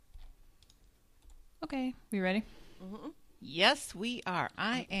Okay, we ready? Mm-hmm. Yes, we are.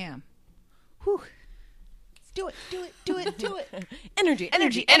 I am. Whew. Do it, do it, do it, do it. Energy.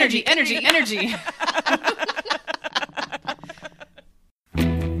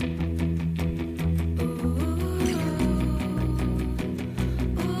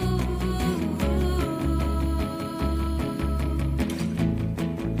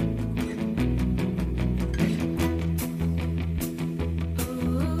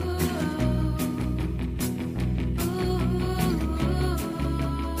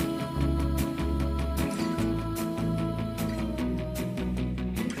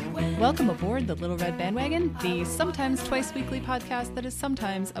 Welcome aboard the Little Red Bandwagon, the sometimes twice weekly podcast that is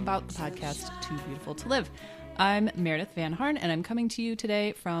sometimes about the podcast Too Beautiful to Live. I'm Meredith Van Harn, and I'm coming to you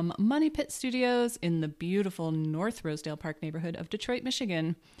today from Money Pit Studios in the beautiful North Rosedale Park neighborhood of Detroit,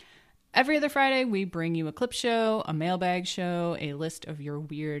 Michigan. Every other Friday, we bring you a clip show, a mailbag show, a list of your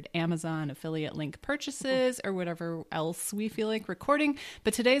weird Amazon affiliate link purchases, or whatever else we feel like recording.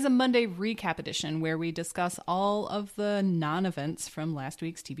 But today's a Monday recap edition where we discuss all of the non-events from last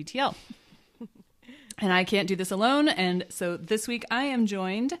week's TBTL. And I can't do this alone, and so this week I am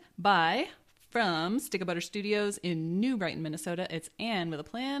joined by, from Stick of Butter Studios in New Brighton, Minnesota, it's Anne with a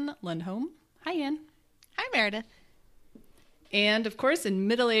Plan Lundholm. Hi, Anne. Hi, Meredith. And, of course, in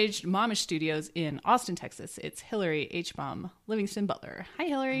middle-aged momish studios in Austin, Texas, it's Hillary H. Baum Livingston Butler. Hi,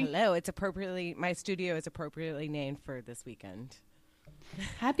 Hillary. Hello. My studio is appropriately named for this weekend.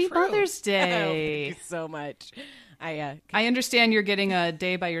 Happy Mother's Day. Oh, thank you so much. I understand you're getting a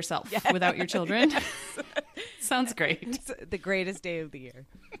day by yourself without your children. Sounds great. It's the greatest day of the year.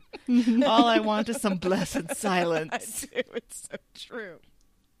 All I want is some blessed silence. I do. It's so true.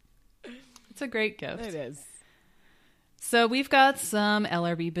 It's a great gift. It is. So we've got some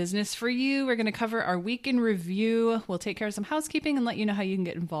LRB business for you. We're going to cover our week in review. We'll take care of some housekeeping and let you know how you can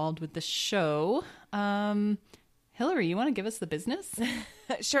get involved with the show. Hillary, you want to give us the business?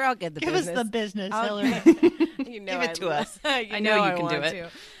 Sure, I'll get the Give business. us the business, Hillary. You know Give it to us. I know you can do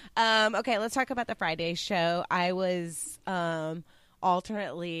it. Okay, let's talk about the Friday show. I was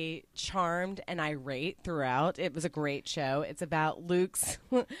alternately charmed and irate throughout. It was a great show. It's about Luke's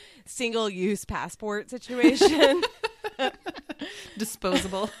single-use passport situation.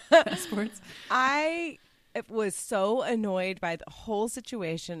 Disposable passports. I was so annoyed by the whole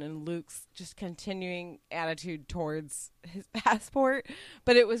situation and Luke's just continuing attitude towards his passport,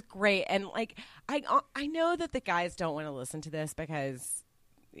 but it was great. And like, I know that the guys don't want to listen to this because,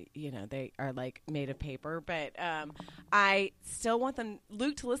 you know, they are like made of paper, but I still want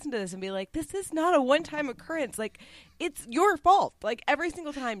Luke to listen to this and be like, this is not a one-time occurrence. Like, it's your fault. Like, every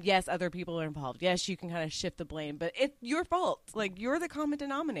single time, yes, other people are involved. Yes, you can kind of shift the blame, but it's your fault. Like, you're the common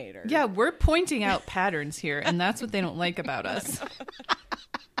denominator. Yeah, we're pointing out patterns here, and that's what they don't like about us.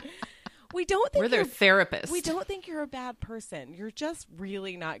 We don't think we're their therapists. We don't think you're a bad person. You're just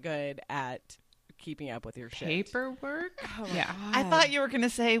really not good at keeping up with your shit. Paperwork? Oh, yeah. God. I thought you were going to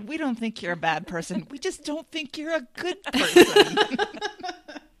say, we don't think you're a bad person. We just don't think you're a good person.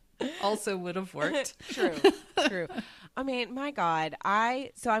 Also would have worked. True. I mean, my God.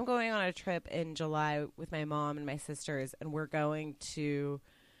 So I'm going on a trip in July with my mom and my sisters, and we're going to,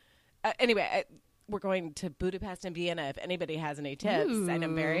 we're going to Budapest and Vienna if anybody has any tips. Ooh. And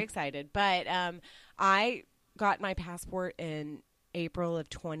I'm very excited. But I got my passport in April of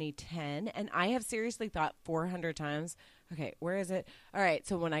 2010, and I have seriously thought 400 times, okay, where is it? All right,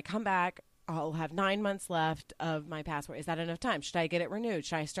 so when I come back, I'll have 9 months left of my passport. Is that enough time? Should I get it renewed?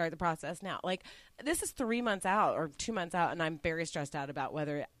 Should I start the process now? Like, this is 3 months out or 2 months out, and I'm very stressed out about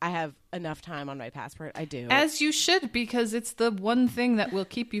whether I have enough time on my passport. I do. As you should, because it's the one thing that will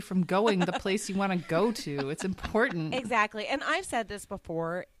keep you from going the place you want to go to. It's important. Exactly. And I've said this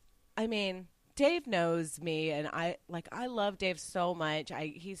before. I mean, Dave knows me, and I love Dave so much.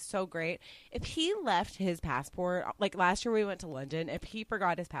 He's so great. If he left his passport, like last year we went to London, if he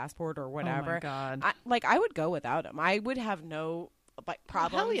forgot his passport or whatever, oh my God. I would go without him. I would have no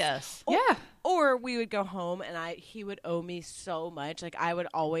problems. Hell yes. Yeah. Or we would go home, and he would owe me so much. Like, I would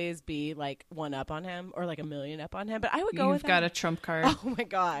always be like one up on him or like a million up on him. But I would go with him. You've got a trump card. Oh my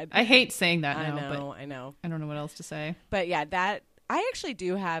God. I hate saying that I now, know. I don't know what else to say. But yeah, I actually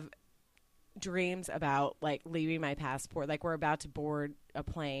do have dreams about like leaving my passport. Like, we're about to board a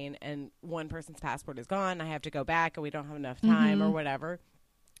plane and one person's passport is gone. I have to go back and we don't have enough time or whatever.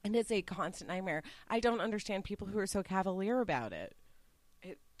 And it's a constant nightmare. I don't understand people who are so cavalier about it.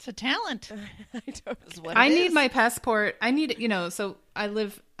 It's a talent. I need my passport. I need, so I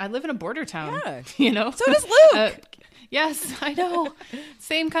live in a border town. Yeah. You know? So does Luke. Yes, I know.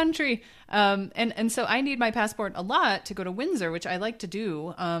 Same country. And so I need my passport a lot to go to Windsor, which I like to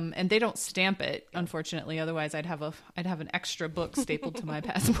do. And they don't stamp it, unfortunately. Otherwise, I'd have an extra book stapled to my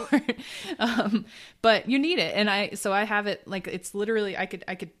passport. But you need it, and I have it. Like, it's literally I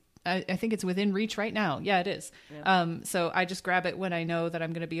think it's within reach right now. Yeah, it is. Yeah. So I just grab it when I know that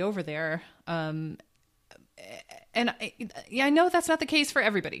I'm going to be over there. And I know that's not the case for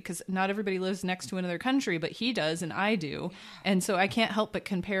everybody, because not everybody lives next to another country, but he does and I do. And so I can't help but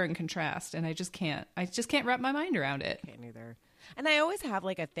compare and contrast, and I just can't wrap my mind around it. Can't either. And I always have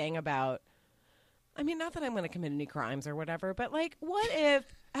like a thing about, I mean, not that I'm going to commit any crimes or whatever, but like, what if,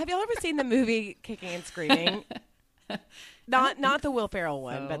 have y'all ever seen the movie Kicking and Screaming? Not the Will Ferrell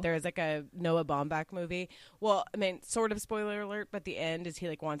one, but there's like a Noah Baumbach movie. Well, I mean, sort of spoiler alert, but the end is he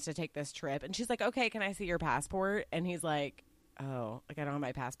like wants to take this trip, and she's like, "Okay, can I see your passport?" And he's like, "Oh, like I don't have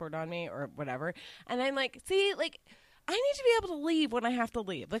my passport on me or whatever." And I'm like, "See, like I need to be able to leave when I have to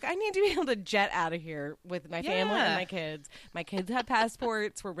leave. Like I need to be able to jet out of here with my family and my kids. My kids have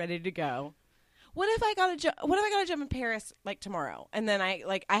passports. We're ready to go." What if I got a job in Paris like tomorrow, and then I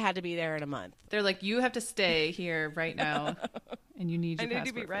had to be there in a month? They're like, you have to stay here right now, and you need your passport. I need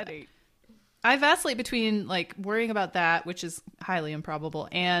to be ready. I vacillate between like worrying about that, which is highly improbable,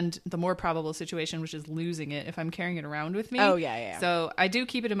 and the more probable situation, which is losing it if I'm carrying it around with me. Oh yeah. So I do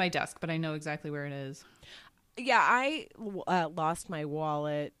keep it in my desk, but I know exactly where it is. Yeah, I lost my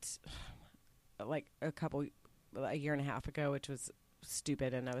wallet like a year and a half ago, which was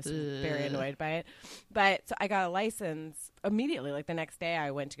stupid, and I was very annoyed by it. But so I got a license immediately, like the next day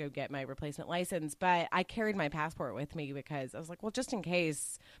I went to go get my replacement license, but I carried my passport with me because I was like, well, just in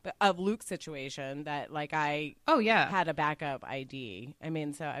case of Luke's situation, that like I had a backup ID. I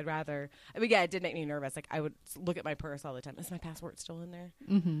mean, so I'd rather, I mean, yeah, it did make me nervous. Like I would look at my purse all the time. Is my passport still in there?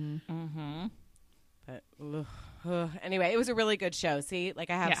 But anyway, it was a really good show. See,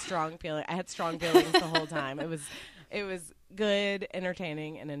 like I have strong feelings. I had strong feelings the whole time. It was good,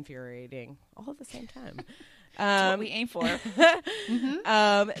 entertaining, and infuriating all at the same time. That's what we aim for.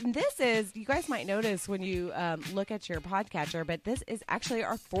 This is, you guys might notice when you look at your podcatcher, but this is actually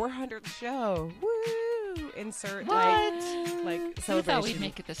our 400th show. Woo! Insert like celebration. I thought we'd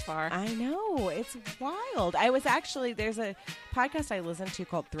make it this far. I know, it's wild. I was actually, there's a podcast I listened to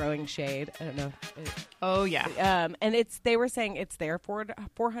called Throwing Shade. I don't know. And they were saying it's their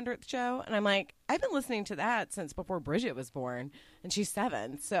 400th show, and I'm like, I've been listening to that since before Bridget was born, and she's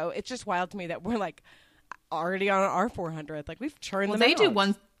 7. So it's just wild to me that we're like already on our 400th. Like we've churned them they out. do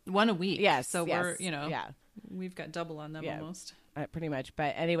one a week. Yes. So we're we've got double on them almost. Pretty much.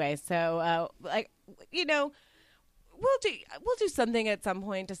 But anyway, so we'll do something at some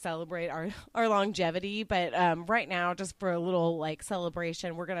point to celebrate our longevity. But right now, just for a little like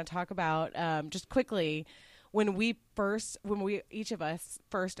celebration, we're going to talk about just quickly when each of us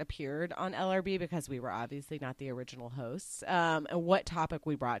first appeared on LRB, because we were obviously not the original hosts, and what topic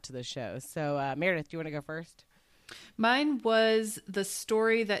we brought to the show. So Meredith, do you want to go first? Mine was the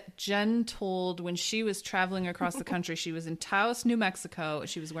story that Jen told when she was traveling across the country. She was in Taos, New Mexico.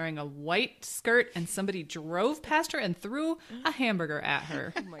 She was wearing a white skirt, and somebody drove past her and threw a hamburger at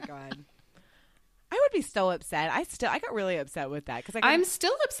her. Oh my God. I would be so upset. I got really upset with that, because I'm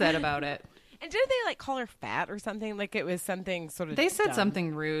still upset about it. And didn't they like call her fat or something? Like it was something sort of. They said dumb.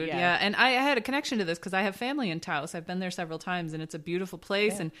 Something rude, yeah. And I had a connection to this because I have family in Taos. I've been there several times, and it's a beautiful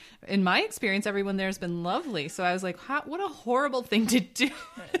place. Yeah. And in my experience, everyone there has been lovely. So I was like, what a horrible thing to do!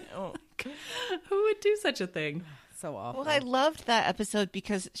 Who would do such a thing? So awful. Well, I loved that episode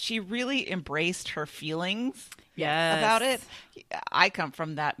because she really embraced her feelings. Yes. About it. I come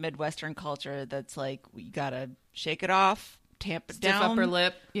from that Midwestern culture that's like, we gotta shake it off. Tamp it Stiff down. upper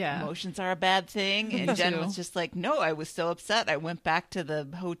lip. Yeah. Emotions are a bad thing. And Jen was just like, no, I was so upset. I went back to the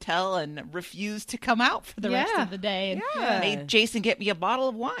hotel and refused to come out for the rest of the day. And made Jason get me a bottle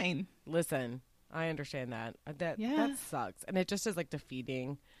of wine. Listen, I understand that. That sucks. And it just is like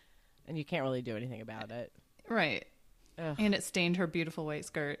defeating. And you can't really do anything about it. Right. Ugh. And it stained her beautiful white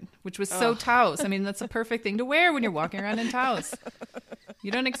skirt, which was so Taos. I mean, that's a perfect thing to wear when you're walking around in Taos. You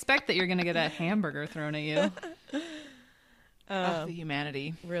don't expect that you're going to get a hamburger thrown at you. The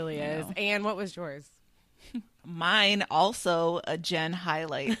humanity. Really is. And what was yours? Mine, also a Jen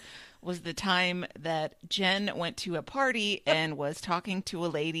highlight, was the time that Jen went to a party and was talking to a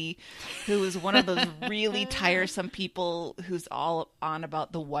lady who was one of those really tiresome people who's all on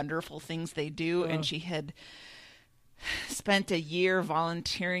about the wonderful things they do. And she had spent a year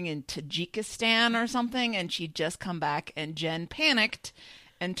volunteering in Tajikistan or something, and she'd just come back, and Jen panicked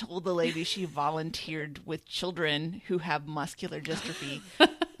and told the lady she volunteered with children who have muscular dystrophy,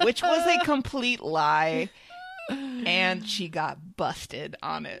 which was a complete lie. And she got busted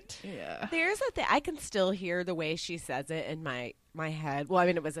on it. Yeah. There's a thing I can still hear the way she says it in my head. Well, I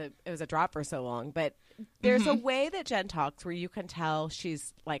mean, it was a drop for so long, but there's a way that Jen talks where you can tell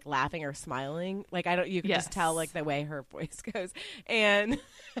she's like laughing or smiling. Like you can just tell like the way her voice goes, and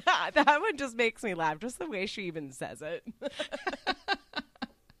that one just makes me laugh. Just the way she even says it.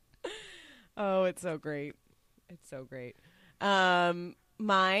 Oh, it's so great. It's so great.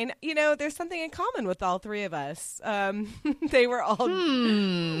 Mine, there's something in common with all three of us. They were all,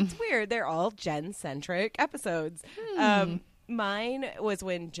 it's weird. They're all Jen-centric episodes. Mine was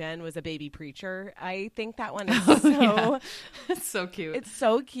when Jen was a baby preacher. I think that one is It's so cute. It's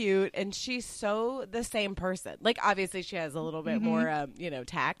so cute. And she's so the same person. Like, obviously she has a little bit more,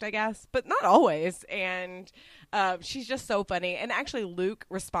 tact, I guess, but not always. And she's just so funny. And actually Luke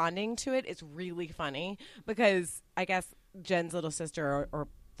responding to it is really funny because I guess Jen's little sister or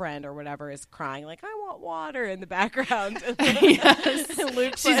friend or whatever is crying like, I want water in the background. Yes. And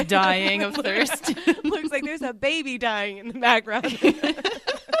Luke's She's dying of thirst. Luke's like, there's a baby dying in the background.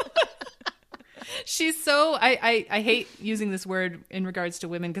 She's so, I hate using this word in regards to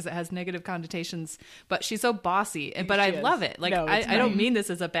women because it has negative connotations, but she's so bossy. But I love it. Like, I don't mean this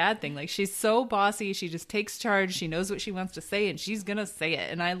as a bad thing. Like, she's so bossy. She just takes charge. She knows what she wants to say and she's going to say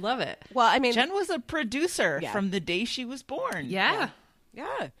it. And I love it. Well, I mean, Jen was a producer from the day she was born. Yeah.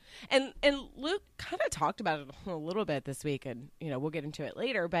 Yeah. And Luke kind of talked about it a little bit this week, and, we'll get into it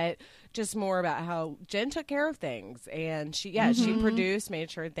later, but just more about how Jen took care of things. And she produced, made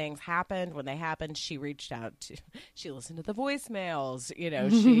sure things happened. When they happened, she reached out she listened to the voicemails,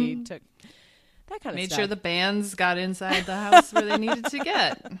 she took that kind of Made stuff. sure the bands got inside the house where they needed to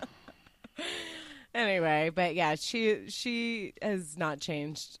get. Anyway, but yeah, she has not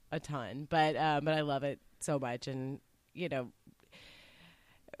changed a ton, but I love it so much. And,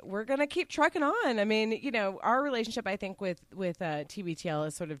 we're going to keep trucking on. I mean, our relationship, I think, with TBTL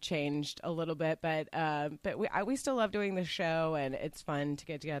has sort of changed a little bit, but we still love doing the show, and it's fun to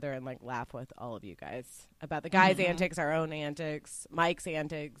get together and, like, laugh with all of you guys about the guys' antics, our own antics, Mike's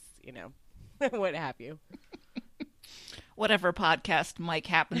antics, what have you. Whatever podcast Mike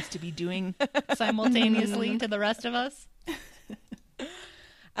happens to be doing simultaneously to the rest of us.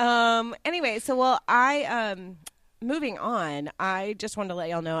 Anyway, so, moving on, I just wanted to let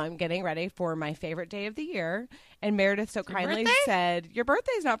y'all know I'm getting ready for my favorite day of the year. And Meredith so kindly said, your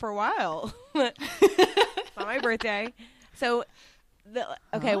birthday's not for a while. It's not my birthday. So,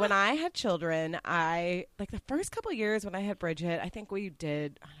 when I had children, the first couple years when I had Bridget, I think we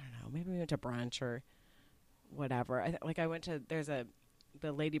did, I don't know, maybe we went to brunch or whatever. I went to,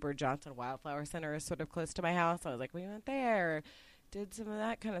 the Lady Bird Johnson Wildflower Center is sort of close to my house. I was like, we went there, did some of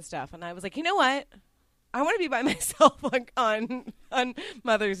that kind of stuff. And I was like, you know what? I want to be by myself on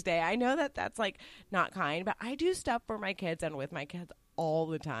Mother's Day. I know that that's like not kind, but I do stuff for my kids and with my kids all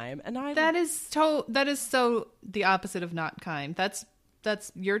the time. And that is so the opposite of not kind. That's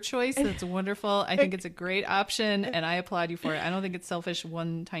your choice. That's wonderful. I think it's a great option, and I applaud you for it. I don't think it's selfish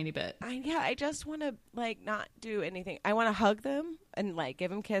one tiny bit. I just want to not do anything. I want to hug them and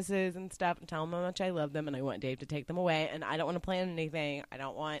give them kisses and stuff and tell them how much I love them, and I want Dave to take them away. And I don't want to plan anything. I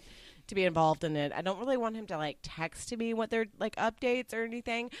don't want to be involved in it. I don't really want him to text to me what their updates or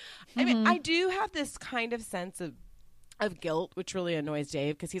anything. I mean, I do have this kind of sense of guilt, which really annoys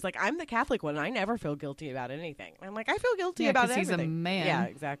Dave because he's like, I'm the Catholic one. And I never feel guilty about anything. And I'm like, I feel guilty about everything. He's a man. Yeah,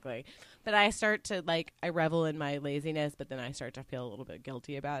 exactly. But I start to I revel in my laziness, but then I start to feel a little bit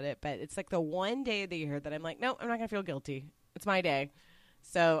guilty about it. But it's the one day of the year that I'm like, no, I'm not gonna feel guilty. It's my day.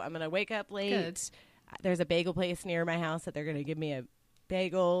 So I'm gonna wake up late. Good. There's a bagel place near my house that they're gonna give me a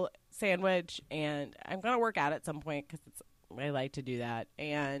bagel sandwich, and I'm gonna work out at some point because I like to do that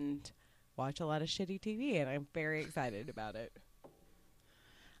and watch a lot of shitty TV, and I'm very excited about it.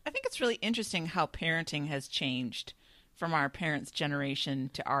 I think it's really interesting how parenting has changed from our parents' generation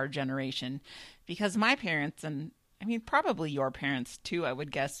to our generation, because my parents, and I mean probably your parents too, I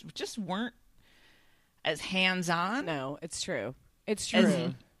would guess, just weren't as hands-on. No, it's true. It's true.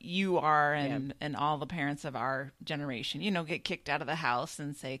 As you are, and all the parents of our generation, get kicked out of the house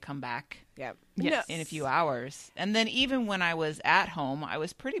and say, come back in a few hours. And then even when I was at home, I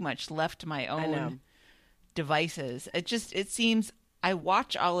was pretty much left to my own devices. It seems, I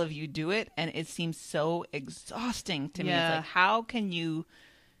watch all of you do it, and it seems so exhausting to me. It's like, how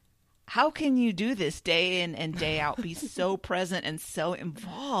can you do this day in and day out, be so present and so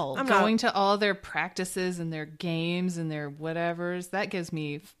involved? I'm going to all their practices and their games and their whatevers. That gives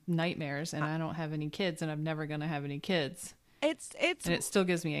me nightmares, and I don't have any kids, and I'm never going to have any kids. And it still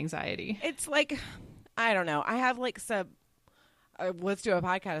gives me anxiety. It's like, I don't know. I have let's do a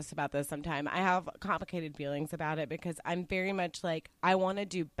podcast about this sometime. I have complicated feelings about it because I'm very much like, I want to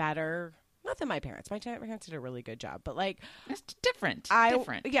do better. Not than my parents. My parents did a really good job, but like, it's different.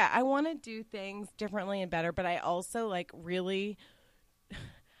 Yeah, I want to do things differently and better, but I also like really,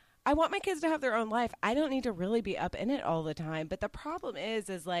 I want my kids to have their own life. I don't need to really be up in it all the time. But the problem is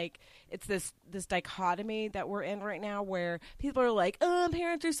like, it's this dichotomy that we're in right now where people are like, oh,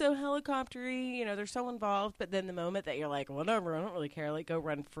 parents are so helicoptery, you know, they're so involved. But then the moment that you're like, whatever, I don't really care, like, go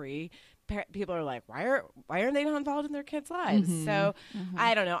run free, people are like, why aren't they not involved in their kids' lives? So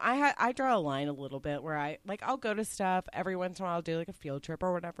I don't know. I draw a line a little bit where I'll go to stuff every once in a while. I'll do like a field trip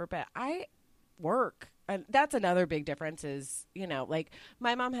or whatever, but I work. And that's another big difference is, you know, like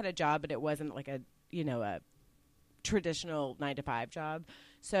my mom had a job, but it wasn't like a traditional 9-to-5 job.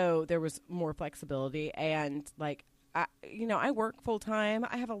 So there was more flexibility and like, I work full time.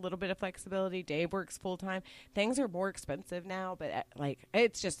 I have a little bit of flexibility. Dave works full time. Things are more expensive now, but like,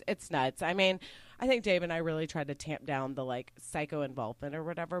 it's nuts. I mean, I think Dave and I really tried to tamp down the like psycho involvement or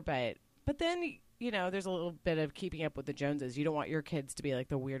whatever, but then, you know, there's a little bit of keeping up with the Joneses. You don't want your kids to be like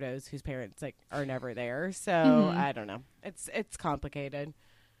the weirdos whose parents like are never there. So I don't know. It's complicated.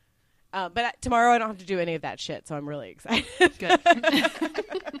 But tomorrow I don't have to do any of that shit, so I'm really excited. Good.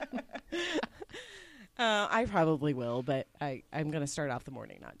 I probably will, but I'm going to start off the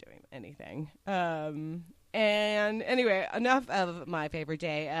morning not doing anything. And anyway, enough of my favorite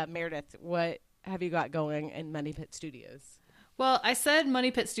day. Meredith, what have you got going in Money Pit Studios? Well, I said Money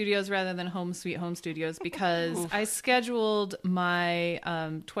Pit Studios rather than Home Sweet Home Studios because I scheduled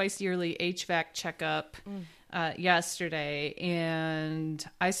my twice yearly HVAC checkup yesterday, and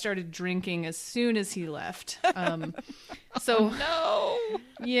I started drinking as soon as he left. So no.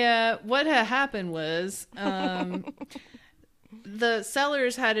 Yeah, what had happened was the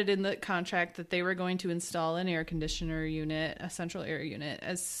sellers had it in the contract that they were going to install an air conditioner unit, a central air unit,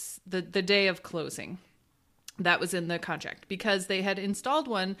 as the day of closing. That was in the contract because they had installed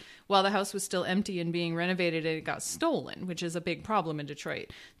one while the house was still empty and being renovated, and it got stolen, which is a big problem in Detroit.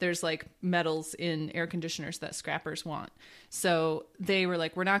 There's like metals in air conditioners that scrappers want. So they were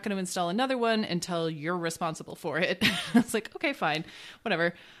like, we're not going to install another one until you're responsible for it. I was like, okay, fine,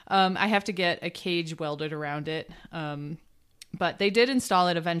 whatever. I have to get a cage welded around it. But they did install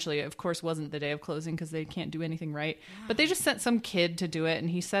it eventually. Of course, wasn't the day of closing because they can't do anything right. But they just sent some kid to do it, and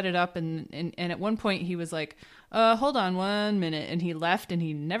he set it up. And at one point, he was like, hold on 1 minute. And he left, and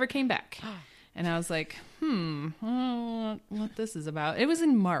he never came back. And I was like, what this is about. It was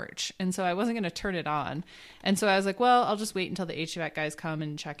in March, and so I wasn't going to turn it on. And so I was like, well, I'll just wait until the HVAC guys come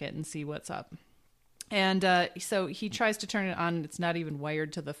and check it and see what's up. And so he tries to turn it on, and it's not even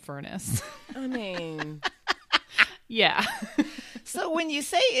wired to the furnace. I mean... Yeah. So when you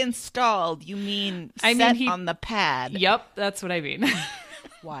say installed, you mean set on the pad? Yep, that's what I mean.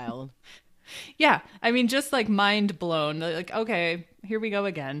 Wild. Yeah, I mean, just like mind blown. Like, okay, here we go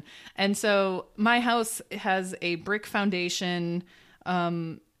again. And so my house has a brick foundation,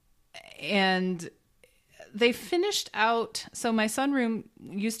 and they finished out. So my sunroom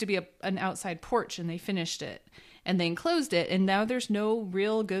used to be an outside porch, and they finished it. And they enclosed it, and now there's no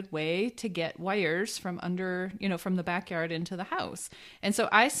real good way to get wires from under, from the backyard into the house. And so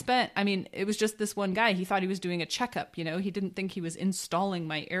it was just this one guy. He thought he was doing a checkup, he didn't think he was installing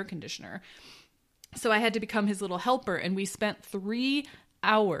my air conditioner. So I had to become his little helper, and we spent 3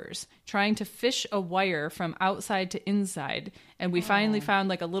 hours trying to fish a wire from outside to inside. And we finally found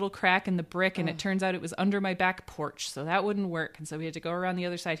like a little crack in the brick, and it turns out it was under my back porch. So that wouldn't work. And so we had to go around the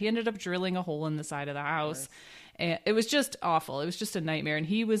other side. He ended up drilling a hole in the side of the house. And it was just awful. It was just a nightmare. And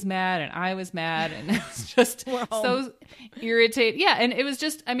he was mad, and I was mad, and it was just so irritating. Yeah. And it was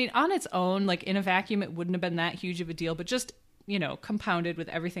just, on its own, like in a vacuum, it wouldn't have been that huge of a deal, but just, compounded with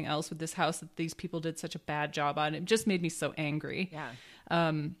everything else with this house that these people did such a bad job on. It just made me so angry. Yeah.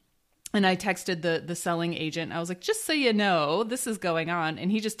 And I texted the selling agent. I was like, just so you know, this is going on. And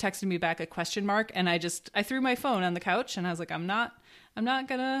he just texted me back a question mark. And I threw my phone on the couch, and I was like, I'm not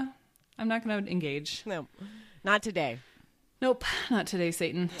gonna engage. No, not today. Nope, not today,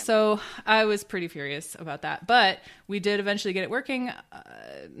 Satan. So I was pretty furious about that. But we did eventually get it working.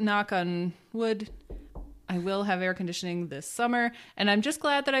 Knock on wood. I will have air conditioning this summer. And I'm just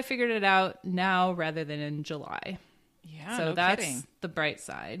glad that I figured it out now rather than in July. Yeah, so no that's kidding. The bright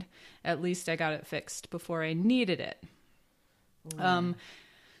side. At least I got it fixed before I needed it.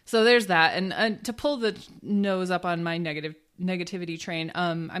 So there's that. And to pull the nose up on my negativity train,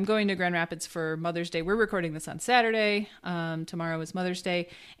 I'm going to Grand Rapids for Mother's Day. We're recording this on Saturday. Tomorrow is Mother's Day.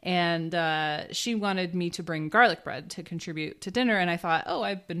 And she wanted me to bring garlic bread to contribute to dinner. And I thought,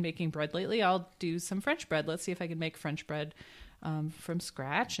 I've been making bread lately. I'll do some French bread. Let's see if I can make French bread from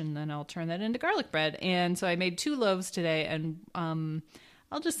scratch, and then I'll turn that into garlic bread. And so I made 2 loaves today, and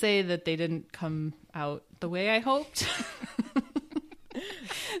I'll just say that they didn't come out the way I hoped.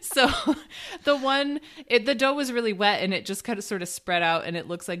 So the dough was really wet, and it just kind of sort of spread out, and it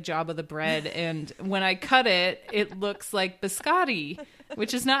looks like Jabba the bread. And when I cut it, it looks like biscotti,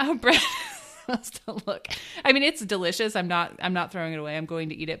 which is not how bread is supposed to look. I mean, it's delicious. I'm not throwing it away. I'm going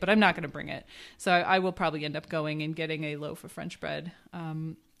to eat it, but I'm not going to bring it. So I will probably end up going and getting a loaf of French bread.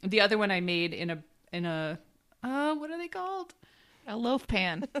 The other one I made in a what are they called? A loaf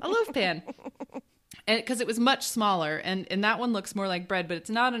pan. A loaf pan. And because it was much smaller, and that one looks more like bread, but it's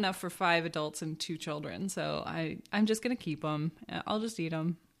not enough for 5 adults and 2 children. So I'm just going to keep them. I'll just eat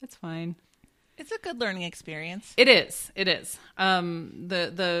them. It's fine. It's a good learning experience. It is. It is.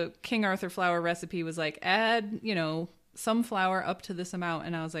 The King Arthur flour recipe was like, add, some flour up to this amount.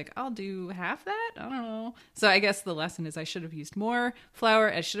 And I was like, I'll do half that? I don't know. So I guess the lesson is I should have used more flour.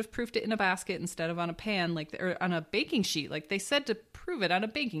 I should have proofed it in a basket instead of on a pan, or on a baking sheet. Like they said to prove it on a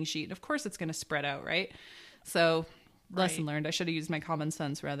baking sheet. Of course it's going to spread out, right? So lesson learned. I should have used my common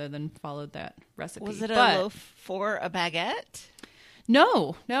sense rather than followed that recipe. Was it a loaf for a baguette?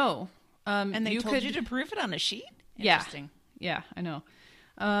 No. And they told you to proof it on a sheet? Interesting. Yeah, I know.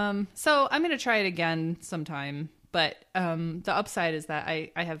 So I'm going to try it again sometime. But the upside is that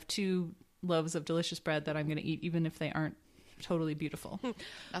I have 2 loaves of delicious bread that I'm going to eat, even if they aren't totally beautiful.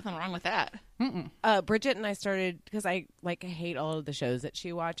 Nothing wrong with that. Bridget and I started, because I hate all of the shows that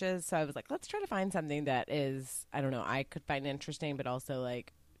she watches. So I was like, let's try to find something that is, I don't know, I could find interesting, but also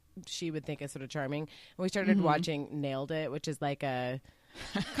like she would think is sort of charming. And we started watching Nailed It, which is like a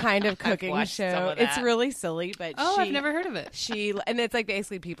kind of cooking show. It's really silly, but I've never heard of it. And it's like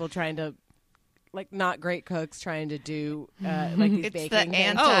basically people trying to, like, not great cooks trying to do like these It's baking the things.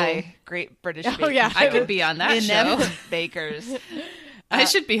 anti-Great British Baking. Oh, yeah. I could be on that show. Bakers. I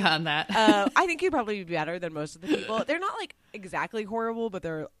should be on that. I think you'd probably be better than most of the people. They're not like exactly horrible, but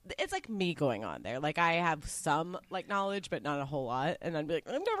it's like me going on there. Like I have some like knowledge, but not a whole lot. And I'd be like,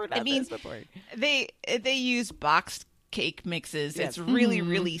 I've never done this before. They use boxed cake mixes. Yes. It's really,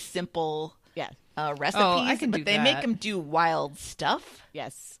 really simple recipes. I can do but they that. make them do wild stuff.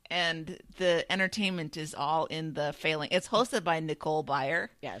 Yes. And the entertainment is all in the failing. It's hosted by Nicole Byer.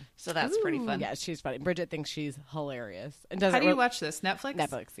 Yeah. So that's pretty fun. Yeah, she's funny. Bridget thinks she's hilarious. And How do you watch this? Netflix?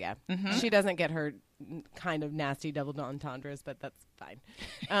 Netflix, yeah. Mm-hmm. She doesn't get her kind of nasty double entendres, but that's fine.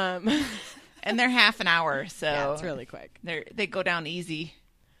 And they're half an hour, so yeah, it's really quick. They go down easy.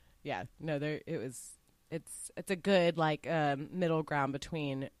 Yeah. No, it's a good like middle ground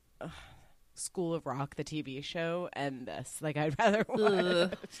between School of Rock, the TV show, and this. Like, I'd rather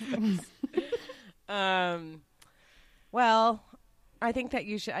watch this. Well, I think that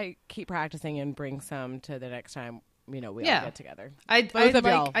I keep practicing and bring some to the next time we all get together. I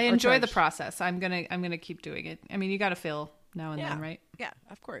enjoy the process. I'm gonna keep doing it. I mean, you got to fail now and then, right? Yeah,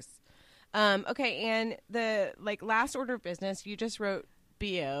 of course. Okay, and the last order of business, you just wrote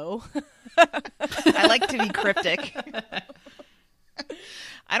BO. I like to be cryptic.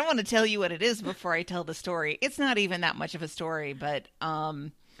 I don't want to tell you what it is before I tell the story. It's not even that much of a story, but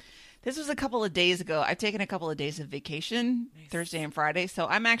this was a couple of days ago. I've taken a couple of days of vacation, Thursday and Friday, so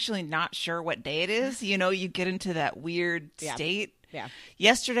I'm actually not sure what day it is. You get into that weird state. Yeah.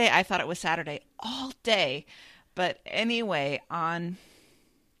 Yesterday, I thought it was Saturday all day. But anyway, on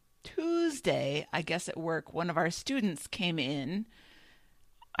Tuesday, I guess at work, one of our students came in.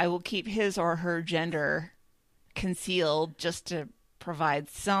 I will keep his or her gender concealed just to provide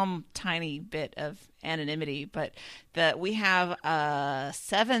some tiny bit of anonymity, but we have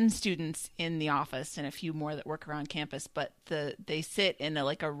 7 students in the office and a few more that work around campus, but they sit in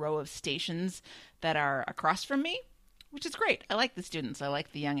a row of stations that are across from me, which is great. I like the students. I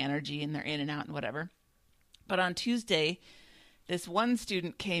like the young energy, and they're in and out and whatever. But on Tuesday, this one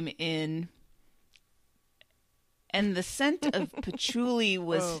student came in, and the scent of patchouli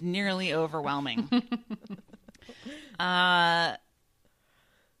was nearly overwhelming.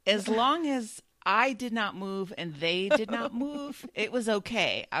 As long as I did not move and they did not move, it was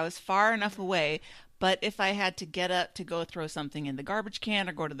okay. I was far enough away. But if I had to get up to go throw something in the garbage can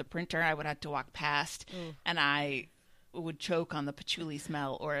or go to the printer, I would have to walk past, and I would choke on the patchouli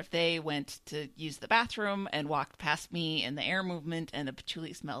smell. Or if they went to use the bathroom and walked past me and the air movement and the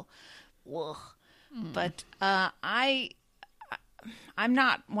patchouli smell, ugh. But I'm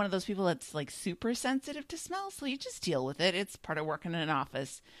not one of those people that's super sensitive to smell, so you just deal with it. It's part of working in an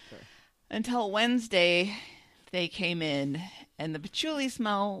office. Sure. Until Wednesday, they came in, and the patchouli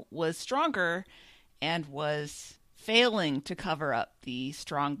smell was stronger and was failing to cover up the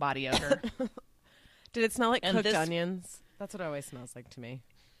strong body odor. Did it smell like cooked onions? That's what it always smells like to me.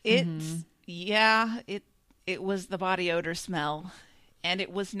 It's it was the body odor smell, and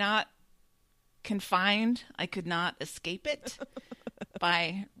it was not confined. I could not escape it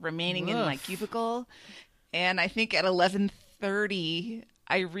by remaining in my cubicle. And I think at 11:30,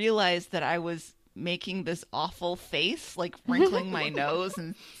 I realized that I was making this awful face, like wrinkling my nose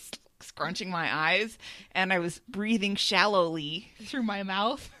and scrunching my eyes, and I was breathing shallowly through my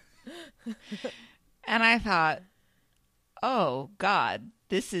mouth. And I thought, oh God,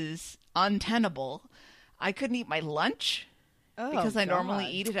 this is untenable. I couldn't eat my lunch because I normally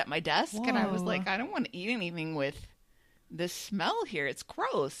eat it at my desk. Whoa. And I was like, I don't want to eat anything with this smell here. It's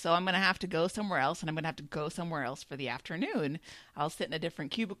gross. So I'm going to have to go somewhere else, and I'm going to have to go somewhere else for the afternoon. I'll sit in a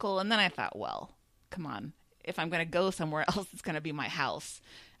different cubicle. And then I thought, well, come on. If I'm going to go somewhere else, it's going to be my house.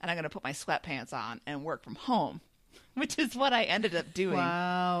 And I'm going to put my sweatpants on and work from home, which is what I ended up doing.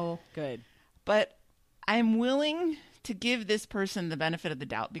 Wow. Good. But I'm willing to give this person the benefit of the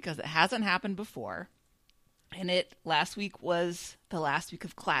doubt because it hasn't happened before. And last week was the last week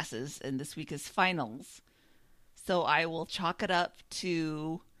of classes, and this week is finals. So I will chalk it up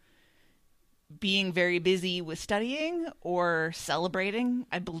to being very busy with studying or celebrating.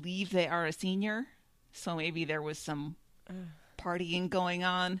 I believe they are a senior, so maybe there was some partying going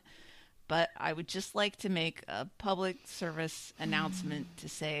on. But I would just like to make a public service announcement to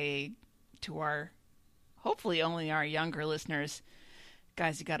say to our, hopefully only our younger listeners,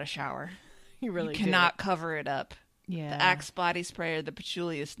 guys, you got to shower. You really cannot cover it up. Yeah. The Axe body spray or the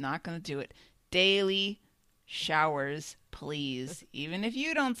patchouli is not going to do it. Daily showers, please. Even if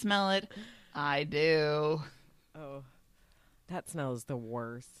you don't smell it, I do. Oh, that smells the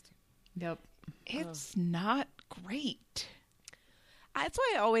worst. Yep. It's not great. That's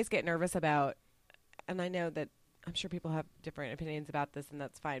why I always get nervous about, and I know that I'm sure people have different opinions about this, and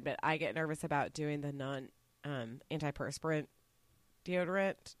that's fine, but I get nervous about doing the antiperspirant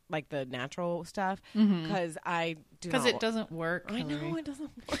deodorant, like the natural stuff, because I do Because not it doesn't work. I know Hillary. it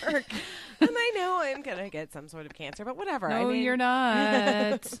doesn't work, and I know I'm gonna get some sort of cancer, but whatever. No, I mean, you're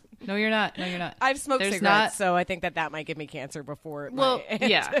not. No, you're not. No, you're not. I've smoked There's cigarettes, not- so I think that might give me cancer before. Well, my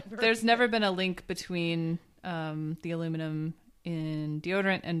yeah. There's never been a link between the aluminum in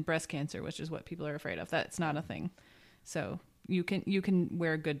deodorant and breast cancer, which is what people are afraid of. That's not a thing. So you can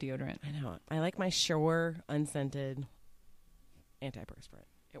wear good deodorant. I know. I like my Sure unscented antiperspirant.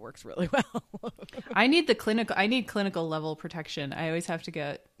 It works really well. I need clinical level protection. I always have to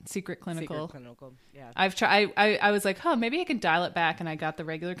get secret clinical. Secret clinical. Yeah. I've tried. I was like, maybe I can dial it back, and I got the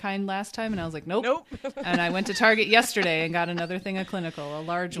regular kind last time, and I was like, nope. And I went to Target yesterday and got another thing of clinical, a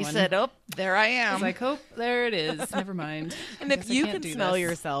large You one. said, oh, there I I am. was like, there it is. Never mind. And I if guess I you can't can do smell this.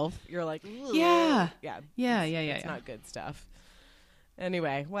 yourself, you're like, "Ugh." Yeah. yeah, It's It's not good stuff.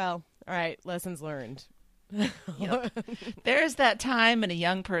 Anyway, well, all right. Lessons learned. Yep. There's that time in a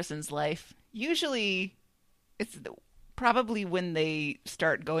young person's life. Usually it's probably when they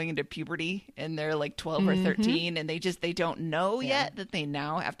start going into puberty and they're like 12 or 13 and they don't know yet that they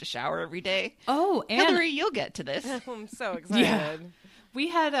now have to shower every day. Oh, and Hillary, you'll get to this. I'm so excited. Yeah. We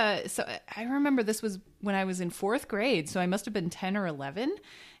had so I remember this was when I was in 4th grade, so I must have been 10 or 11,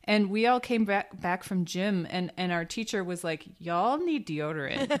 and we all came back from gym, and our teacher was like, y'all need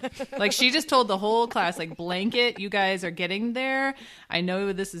deodorant. Like, she just told the whole class, like, blanket, you guys are getting there. I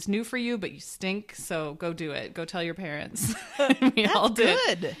know this is new for you, but you stink, so go do it. Go tell your parents. We all did.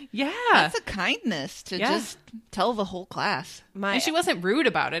 Good. Yeah. That's a kindness to just tell the whole class. And she wasn't rude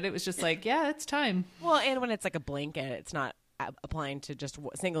about it. It was just like, yeah, it's time. Well, and when it's like a blanket, it's not applying to just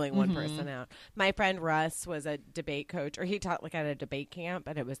singling one person out. My friend Russ was a debate coach, or he taught like at a debate camp,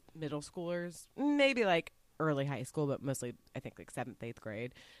 and it was middle schoolers, maybe like early high school, but mostly I think like 7th, 8th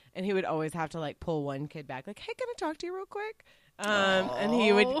grade. And he would always have to like pull one kid back, like, "Hey, can I talk to you real quick?" And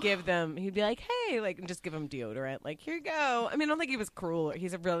he would give them, he'd be like, "Hey," like, and just give them deodorant, like, "Here you go." I mean, I don't think he was cruel.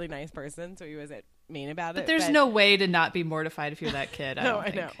 He's a really nice person, so he wasn't mean about it. But there's no way to not be mortified if you're that kid. I don't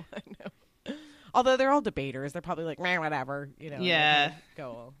think. I know. Although they're all debaters, they're probably like, "Meh, whatever," you know. Yeah.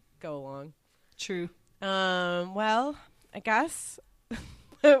 Go along. True. Well, I guess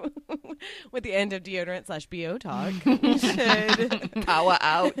with the end of deodorant /BO talk, we should Power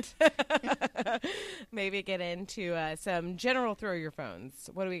out. maybe get into some general throw your phones.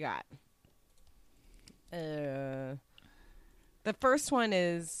 What do we got? The first one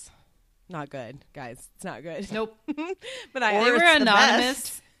is not good, guys. It's not good. Nope. But They Or were it's the anonymous.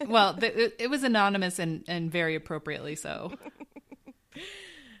 best. Well, it was anonymous and very appropriately so.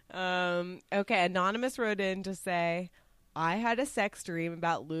 Okay, Anonymous wrote in to say, "I had a sex dream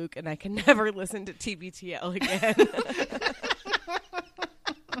about Luke and I can never listen to TBTL again."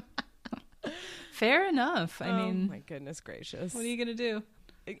 Fair enough. I Oh mean, my goodness gracious. what are you going to do?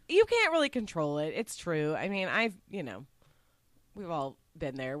 You can't really control it. It's true. I mean, we've all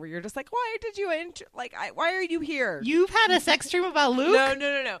been there where you're just like, why did you why are you here? You've had a sex dream about Luke?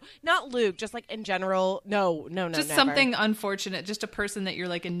 No. Not Luke, just like in general. No, Just never. something unfortunate, just a person that you're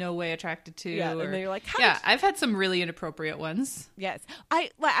like in no way attracted to. Yeah, and then you're like, yeah, I've had some really inappropriate ones. Yes. I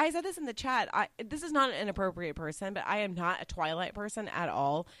said this in the chat. This is not an inappropriate person, but I am not a Twilight person at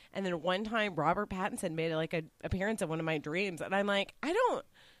all. And then one time Robert Pattinson made like an appearance in one of my dreams, and I'm like, I don't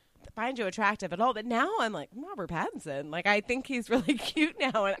find you attractive at all. But now I'm like, Robert Pattinson. Like, I think he's really cute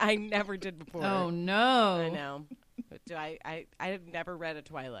now, and I never did before. Oh no. I know. But I've never read a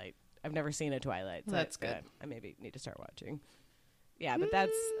Twilight. I've never seen a Twilight. So That's good. I maybe need to start watching. Yeah, but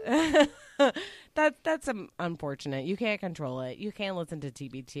that's that's unfortunate. You can't control it. You can't listen to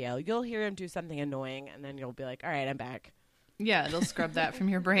TBTL. You'll hear him do something annoying, and then you'll be like, all right, I'm back. Yeah, they'll scrub that from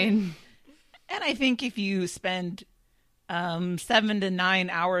your brain. And I think if you spend 7 to 9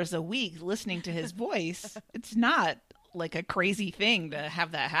 hours a week listening to his voice, it's not like a crazy thing to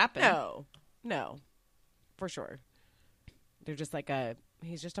have that happen. No, for sure. They're just like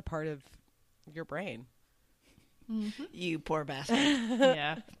he's just a part of your brain. Mm-hmm. You poor bastard.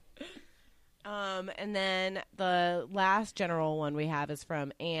 Yeah. And then the last general one we have is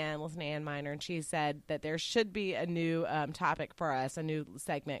from Anne. Listen to Anne Miner, and she said that there should be a new topic for us, a new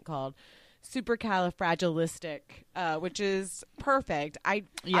segment called supercalifragilistic, which is perfect. I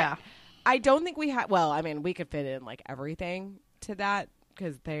don't think we have. Well, I mean, we could fit in like everything to that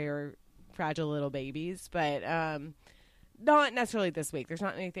because they're fragile little babies, but not necessarily this week. There's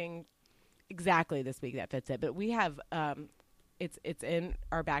not anything exactly this week that fits it, but we have. It's in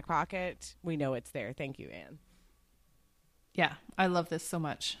our back pocket. We know it's there. Thank you, Anne. Yeah, I love this so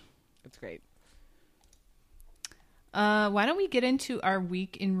much. It's great. Why don't we get into our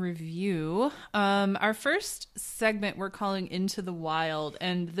week in review? Our first segment we're calling Into the Wild,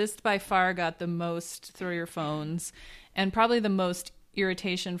 and this by far got the most throw your phones and probably the most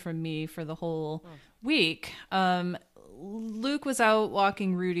irritation from me for the whole week. Luke was out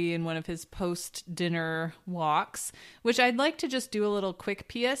walking Rudy in one of his post-dinner walks, which I'd like to just do a little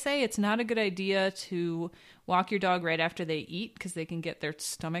quick PSA. It's not a good idea to walk your dog right after they eat because they can get their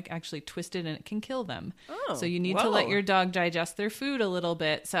stomach actually twisted and it can kill them. Oh, so you need to let your dog digest their food a little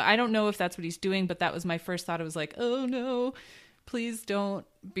bit. So I don't know if that's what he's doing, but that was my first thought. I was like, oh no, please don't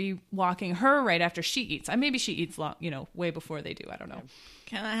be walking her right after she eats. Maybe she eats long, way before they do. I don't know.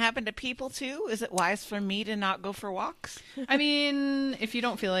 Can that happen to people too? Is it wise for me to not go for walks? I mean, if you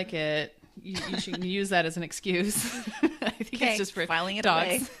don't feel like it, you should use that as an excuse. I think it's just for filing it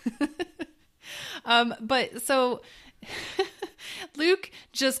dogs. away. But so Luke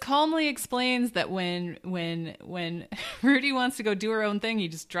just calmly explains that when Rudy wants to go do her own thing, he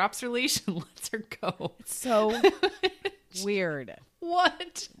just drops her leash and lets her go. It's so weird.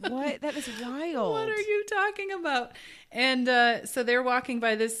 What? That is wild. What are you talking about? And so they're walking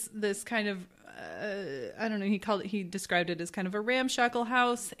by this kind of I don't know. He described it as kind of a ramshackle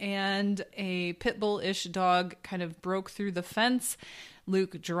house, and a pit bull-ish dog kind of broke through the fence.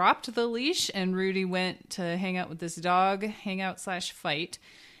 Luke dropped the leash, and Rudy went to hang out with this dog, /fight,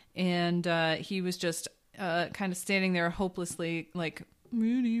 and he was just kind of standing there hopelessly, like,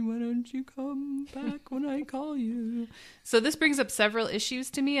 Rudy, why don't you come back when I call you? So this brings up several issues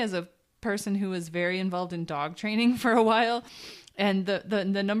to me as a person who was very involved in dog training for a while. And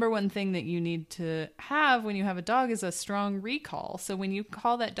the number one thing that you need to have when you have a dog is a strong recall. So when you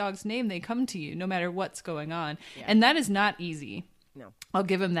call that dog's name, they come to you no matter what's going on. Yeah. And that is not easy. No. I'll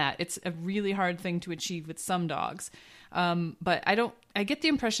give him that. It's a really hard thing to achieve with some dogs. But I get the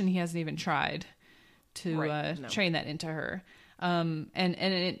impression he hasn't even tried to train that into her. And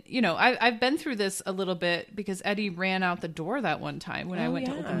I've been through this a little bit because Eddie ran out the door that one time when I went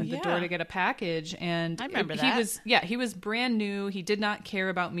to open the door to get a package, and I remember that. He was brand new. He did not care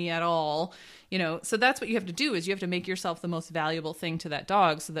about me at all. So that's what you have to do is you have to make yourself the most valuable thing to that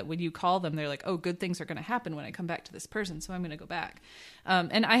dog so that when you call them, they're like, oh, good things are going to happen when I come back to this person. So I'm going to go back.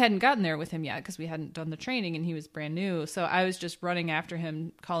 And I hadn't gotten there with him yet because we hadn't done the training and he was brand new. So I was just running after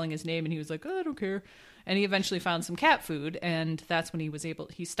him, calling his name, and he was like, oh, I don't care. And he eventually found some cat food, and that's when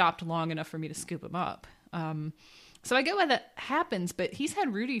he stopped long enough for me to scoop him up. So I get why that happens, but he's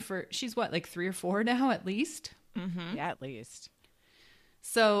had Rudy she's what, like 3 or 4 now at least? Mm-hmm. Yeah, at least.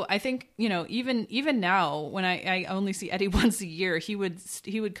 So I think, even now when I only see Eddie once a year, he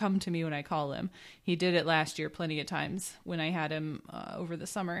would come to me when I call him. He did it last year plenty of times when I had him over the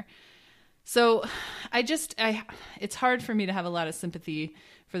summer. So it's hard for me to have a lot of sympathy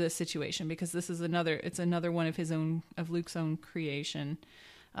for this situation because this is another one of Luke's own creation.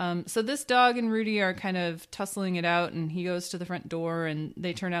 So this dog and Rudy are kind of tussling it out, and he goes to the front door, and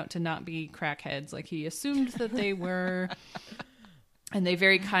they turn out to not be crackheads like he assumed that they were. And they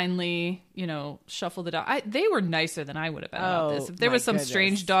very kindly, shuffle the dog. They were nicer than I would have been about this. If there was some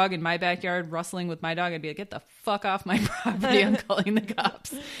strange dog in my backyard rustling with my dog, I'd be like, get the fuck off my property. I'm calling the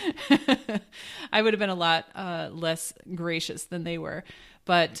cops. I would have been a lot less gracious than they were.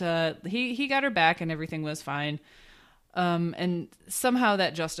 But he got her back and everything was fine. And somehow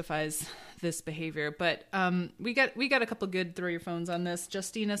that justifies this behavior. But we got a couple good throw your phones on this.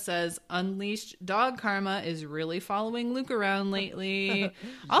 Justina says, Unleashed dog karma is really following Luke around lately.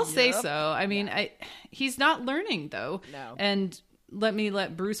 I'll say so. I mean, he's not learning though. No. And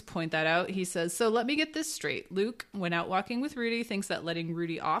let Bruce point that out. He says, so let me get this straight. Luke, when out walking with Rudy, thinks that letting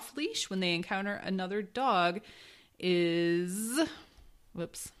Rudy off leash when they encounter another dog is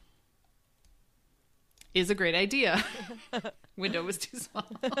a great idea. Window was too small.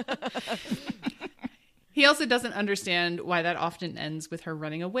 He also doesn't understand why that often ends with her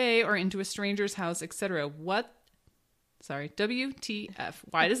running away or into a stranger's house, etc. WTF.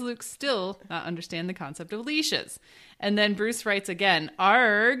 Why does Luke still not understand the concept of leashes? And then Bruce writes again,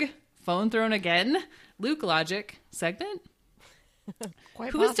 arg, phone thrown again. Luke logic segment.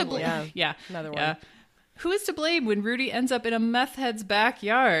 Quite Who is to possibly. blame? Yeah. Another one. Yeah. Who is to blame when Rudy ends up in a meth head's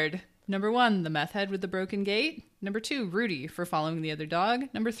backyard? Number 1, the meth head with the broken gate. Number 2, Rudy for following the other dog.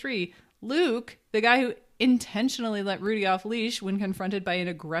 Number 3, Luke, the guy who intentionally let Rudy off leash when confronted by an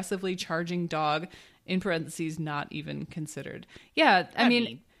aggressively charging dog, in parentheses, not even considered. Yeah, I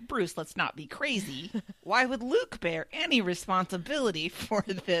mean, Bruce, let's not be crazy. Why would Luke bear any responsibility for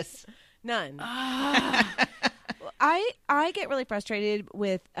this? None. I get really frustrated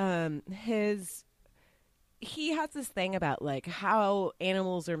with his... He has this thing about like how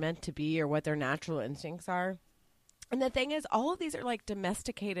animals are meant to be or what their natural instincts are. And the thing is, all of these are like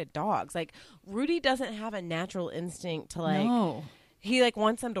domesticated dogs. Like Rudy doesn't have a natural instinct to like, no. He like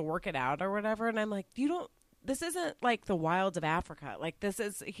wants them to work it out or whatever. And I'm like, this isn't like the wilds of Africa. Like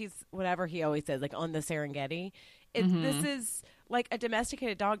he's whatever he always says, like on the Serengeti. This is like a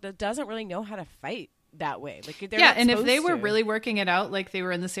domesticated dog that doesn't really know how to fight that way. Like they're not and if they supposed were to. really working it out like they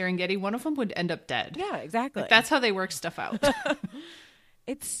were in the Serengeti, one of them would end up dead. Yeah, exactly. Like, that's how they work stuff out.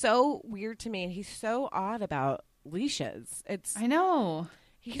 It's so weird to me, and he's so odd about leashes. I know.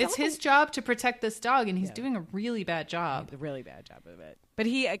 It's his job to protect this dog, and he's doing a really bad job. A really bad job of it. But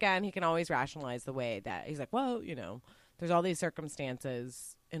he can always rationalize the way that he's like, well, there's all these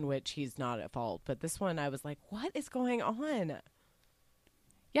circumstances in which he's not at fault. But this one, I was like, what is going on?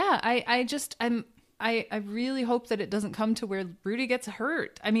 Yeah, I really hope that it doesn't come to where Rudy gets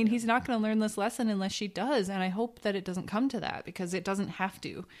hurt. I mean, he's not going to learn this lesson unless she does. And I hope that it doesn't come to that because it doesn't have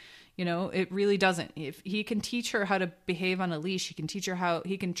to. It really doesn't. If he can teach her how to behave on a leash, he can teach her how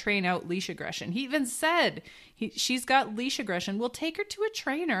he can train out leash aggression. He even said she's got leash aggression. We'll take her to a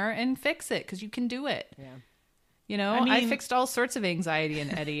trainer and fix it because you can do it. Yeah. I fixed all sorts of anxiety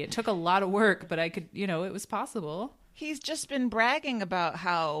in Eddie. It took a lot of work, but I could, it was possible. He's just been bragging about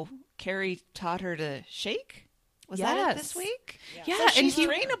how Carrie taught her to shake. Was that it this week? Yeah, so she's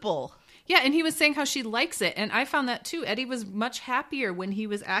trainable. Yeah, and he was saying how she likes it. And I found that too. Eddie was much happier when he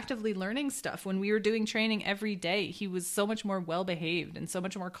was actively learning stuff. When we were doing training every day, he was so much more well-behaved and so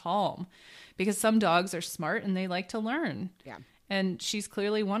much more calm. Because some dogs are smart and they like to learn. Yeah. And she's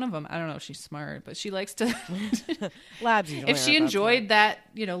clearly one of them. I don't know if she's smart, but she likes to... Labs. If she enjoyed that,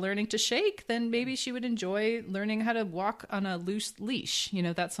 learning to shake, then maybe she would enjoy learning how to walk on a loose leash.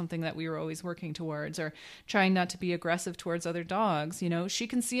 That's something that we were always working towards, or trying not to be aggressive towards other dogs. She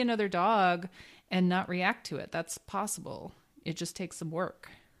can see another dog and not react to it. That's possible. It just takes some work.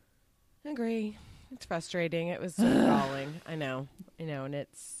 I agree. It's frustrating. It was so galling. I know. And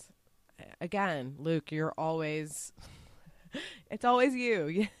it's, again, Luke, you're always... It's always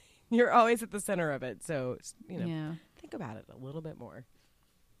you. You're always at the center of it. So, think about it a little bit more.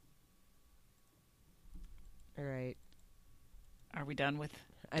 All right. Are we done with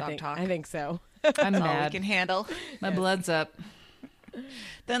dog talk? I think so. I'm That's all mad. we can handle. My blood's up.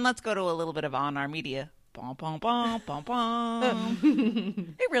 Then let's go to a little bit of On Our Media. Bom, bom, bom, bom, bom.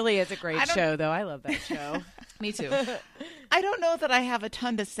 It really is a great show, though. I love that show. Me too. I don't know that I have a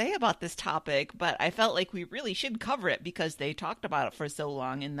ton to say about this topic, but I felt like we really should cover it because they talked about it for so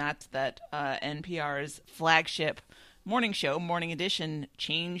long, and that's that NPR's flagship morning show, Morning Edition,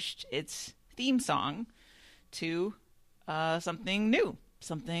 changed its theme song to something new,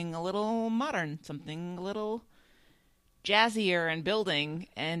 something a little modern, something a little jazzier and building,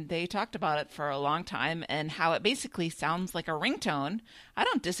 and they talked about it for a long time and how it basically sounds like a ringtone. I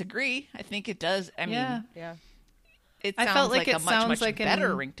don't disagree. I think it does. I mean, Yeah. It I sounds felt like like a it much, sounds much like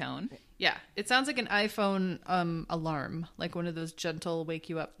better an- ringtone. Yeah, it sounds like an iPhone alarm, like one of those gentle wake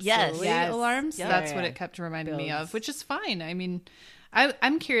you up Yes. slowly Yes. alarms. Yeah, That's yeah, what yeah. it kept reminding me Builds. of, which is fine. I mean,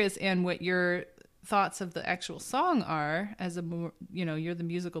 I'm curious, Anne, what your thoughts of the actual song are as a more, you're the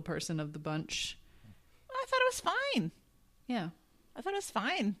musical person of the bunch. I thought it was fine. Yeah. I thought it was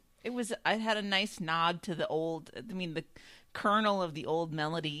fine. I had a nice nod to the old, I mean, the kernel of the old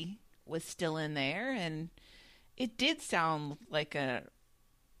melody was still in there, and it did sound like a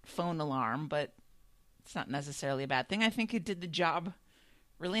phone alarm, but it's not necessarily a bad thing. I think it did the job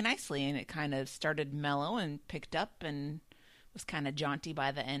really nicely, and it kind of started mellow and picked up and was kind of jaunty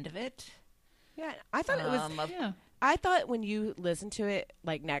by the end of it. Yeah, I thought it was. Yeah. I thought when you listen to it,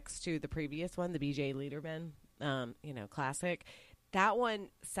 like next to the previous one, the BJ Liederman, classic, that one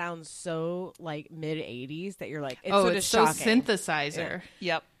sounds so like mid '80s that you're like, it's sort of it's so shocking. synthesizer.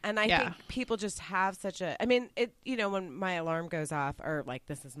 Yep. And I Yeah. think people just have such a. I mean, when my alarm goes off, or like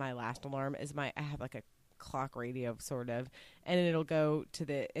this is my last alarm, I have like a clock radio sort of, and it'll go to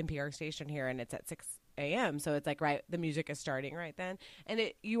the NPR station here, and it's at 6 a.m. So it's like the music is starting right then, and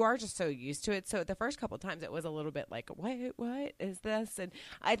you are just so used to it. So the first couple of times it was a little bit like, what is this? And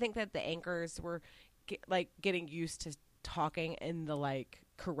I think that the anchors were getting used to talking in the like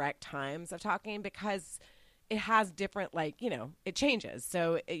correct times of talking, because it has different it changes,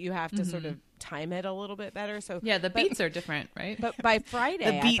 so you have to sort of time it a little bit better. So Yeah, the beats are different, right? but by Friday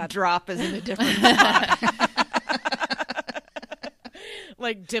The I beat thought, drop is in a different spot.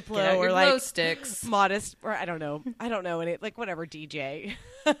 like Diplo Get out or your like glow sticks. Modest, or I don't know any, like whatever DJ.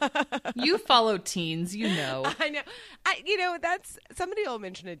 You follow teens, you know. I know. That's somebody will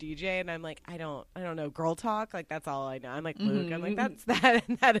mention a DJ, and I'm like, I don't know, girl talk. Like that's all I know. I'm like Luke. I'm like that's that,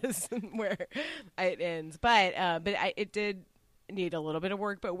 and that is where it ends. But it did need a little bit of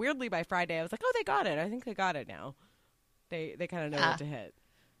work. But weirdly, by Friday, I was like, oh, they got it. I think they got it now. They kind of know what to hit.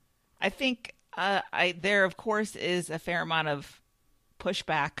 I think there, of course, is a fair amount of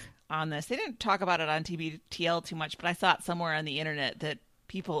pushback on this. They didn't talk about it on TBTL too much, but I saw it somewhere on the internet that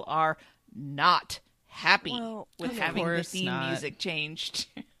people are not happy with having the course theme not. music changed.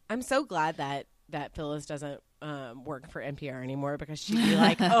 I'm so glad that Phyllis doesn't work for NPR anymore, because she'd be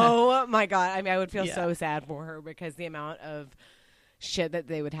like, oh my God. I mean, I would feel so sad for her, because the amount of shit that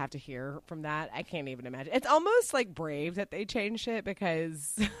they would have to hear from that, I can't even imagine. It's almost like brave that they changed it,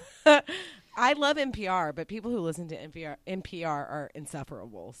 because I love NPR, but people who listen to NPR are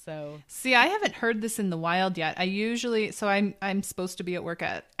insufferable. So See, I haven't heard this in the wild yet. I'm supposed to be at work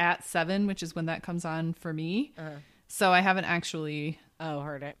at 7, which is when that comes on for me. So I haven't actually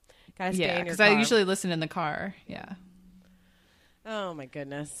heard it. Gotta stay in your because car. I usually listen in the car. Yeah. Oh my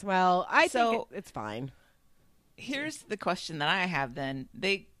goodness. Well, I think So- it's fine. Here's the question that I have then.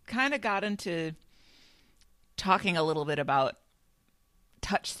 They kind of got into talking a little bit about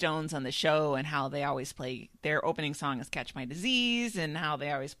touchstones on the show, and how they always play their opening song is Catch My Disease, and how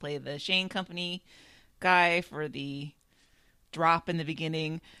they always play the Shane Company guy for the drop in the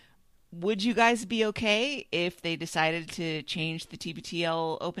beginning. Would you guys be okay if they decided to change the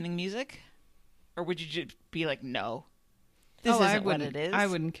TBTL opening music? Or would you just be like, no, this isn't what it is? I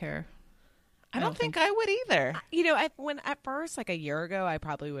wouldn't care. I don't think I would either. When at first, like a year ago, I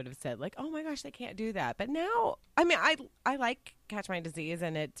probably would have said like, "Oh my gosh, they can't do that." But now, I mean, I like Catch My Disease,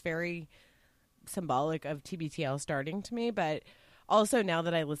 and it's very symbolic of TBTL starting to me. But also now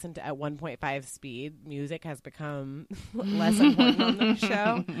that I listen to at 1.5 speed, music has become less important on the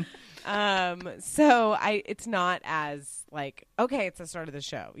show. So it's not as like, okay, it's the start of the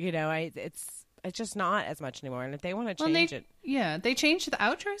show. It's just not as much anymore. And if they want to change it. Yeah, they changed the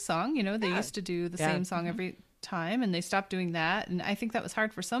outro song. They used to do the same song every time, and they stopped doing that. And I think that was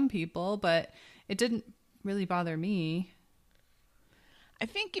hard for some people, but it didn't really bother me. I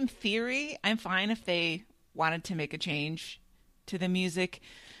think in theory, I'm fine if they wanted to make a change to the music.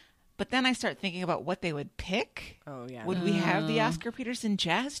 But then I start thinking about what they would pick. Oh, yeah. Would we have the Oscar Peterson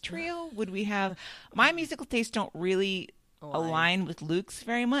Jazz Trio? Would we have... My musical tastes don't really align with Luke's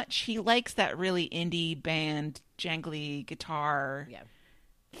very much. He likes that really indie band, jangly guitar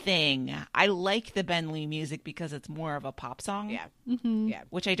thing. I like the Ben Lee music because it's more of a pop song. Yeah. Mm-hmm.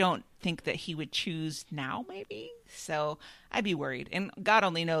 Which I don't think that he would choose now, maybe. So I'd be worried. And God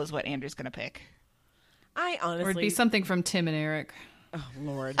only knows what Andrew's going to pick. I honestly... Or it'd be something from Tim and Eric. Oh,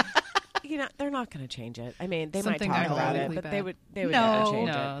 Lord. They're not going to change it. I mean, they Something might talk about it, ironically but bad. they would never change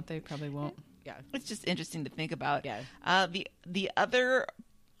it. No, they probably won't. Yeah. It's just interesting to think about. Yeah. The other,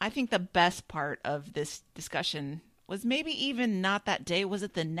 I think the best part of this discussion was maybe even not that day. Was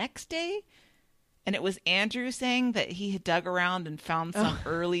it the next day? And it was Andrew saying that he had dug around and found some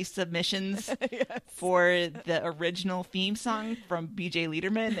early submissions for the original theme song from BJ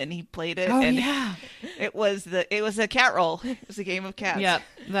Liederman, and he played it. Oh, and yeah. it was a cat roll. It was a game of cats. Yep,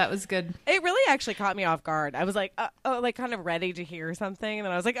 that was good. It really actually caught me off guard. I was like, like kind of ready to hear something, and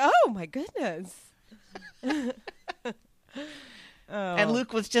then I was like, oh my goodness. And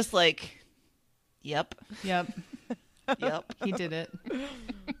Luke was just like, "Yep, Yep, yep." he did it.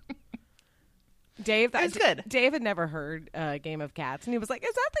 Dave, It was good. Dave had never heard Game of Cats, and he was like,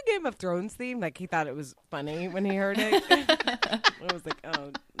 "Is that the Game of Thrones theme?" Like he thought it was funny when he heard it. I was like,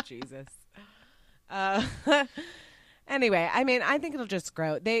 "Oh Jesus." Anyway, I mean, I think it'll just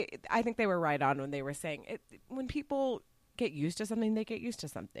grow. I think they were right on when they were saying it. When people get used to something, they get used to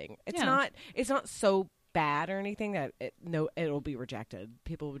something. It's not so bad or anything that it'll be rejected.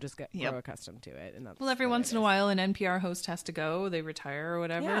 People will just grow accustomed to it. And that's Well, every once in a while, an NPR host has to go. They retire or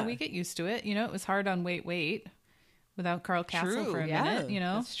whatever. Yeah. We get used to it. You know, it was hard on Wait without Carl Castle True. for a Yeah. minute. You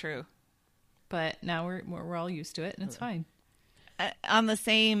know, That's true. but now we're all used to it, and it's fine. On the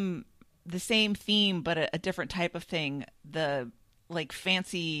same theme, but a different type of thing. The like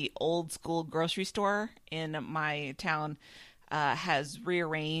fancy old school grocery store in my town has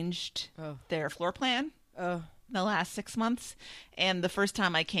rearranged their floor plan the last 6 months. And the first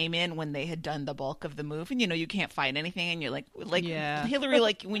time I came in, when they had done the bulk of the move, and you can't find anything, and you're like Yeah. Hillary,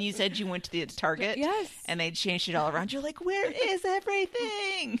 like when you said you went to the Target, Yes. and they changed it all around, you're like, where is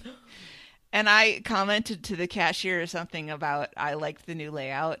everything? And I commented to the cashier something about I liked the new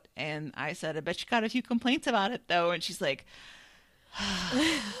layout, and I said, I bet you got a few complaints about it though. And she's like,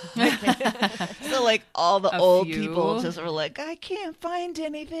 so like all the old few. people just were like, I can't find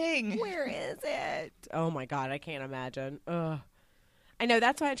anything. Where is it? Oh my God, I can't imagine. Ugh. I know,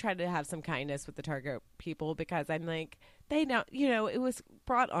 that's why I try to have some kindness with the Target people, because I'm like, they know, it was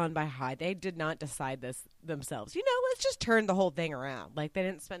brought on by Hyde. They did not decide this themselves. Let's just turn the whole thing around. Like, they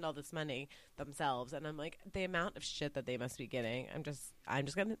didn't spend all this money themselves. And I'm like, the amount of shit that they must be getting, I'm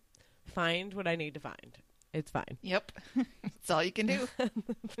just going to find what I need to find. It's fine. Yep. That's all you can do.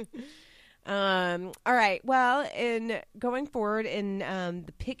 All right. Well, in going forward in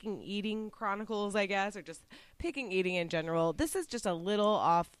the Picking Eating Chronicles, I guess, or just Picking Eating in general, this is just a little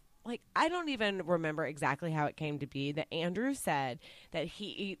off. Like, I don't even remember exactly how it came to be that Andrew said that he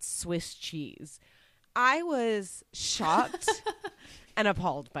eats Swiss cheese. I was shocked and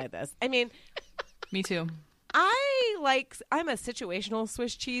appalled by this. I mean, Me too. I'm a situational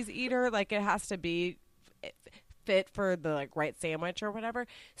Swiss cheese eater. Like, it has to be fit for the right sandwich or whatever.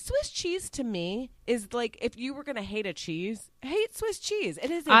 Swiss cheese to me is like, if you were gonna hate a cheese, hate Swiss cheese.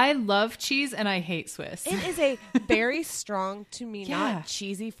 I love cheese and I hate Swiss. It is a very strong, to me, Yeah. not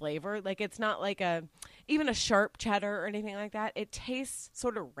cheesy flavor. Like, it's not like even a sharp cheddar or anything like that. It tastes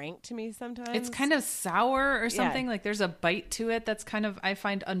sort of rank to me sometimes. It's kind of sour or something. Like, there's a bite to it that's kind of, I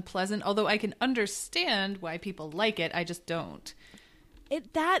find unpleasant. Although I can understand why people like it, I just don't.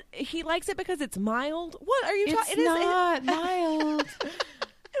 He likes it because it's mild. What are you talking? It's not mild.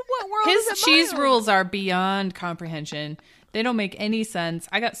 In what world is His it cheese mild? rules are beyond comprehension. They don't make any sense.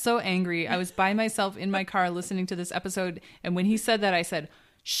 I got so angry. I was by myself in my car listening to this episode, and when he said that, I said,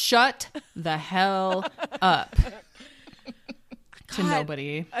 "Shut the hell up." To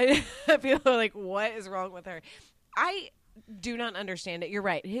nobody. I feel like, what is wrong with her? I do not understand it. You're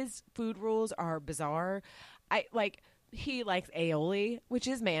right. His food rules are bizarre. He likes aioli, which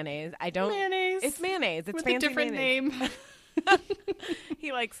is mayonnaise. I don't. Mayonnaise. It's mayonnaise. It's With fancy a different mayonnaise. name.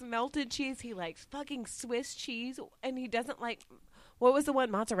 He likes melted cheese. He likes fucking Swiss cheese, and he doesn't like. What was the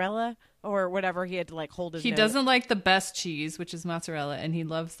one, mozzarella or whatever? He had to hold his. He nose. doesn't like the best cheese, which is mozzarella, and he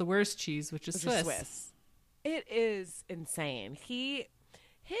loves the worst cheese, which is Swiss. It is insane.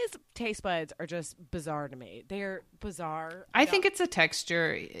 His taste buds are just bizarre to me. They're bizarre. I think it's a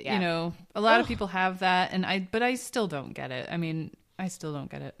texture. Yeah. You know, a lot of people have that, but I still don't get it. I mean, I still don't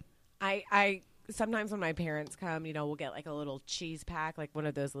get it. I sometimes when my parents come, we'll get a little cheese pack, like one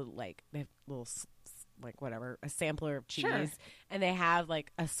of those little they have little whatever, a sampler of cheese, Sure. and they have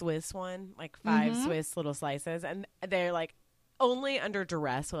a Swiss one, 5 Swiss little slices, and they're only under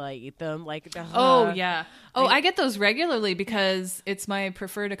duress will I eat them. Oh, yeah. Oh, I get those regularly because it's my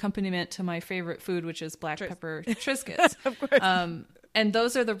preferred accompaniment to my favorite food, which is black pepper Triscuits. Of course. And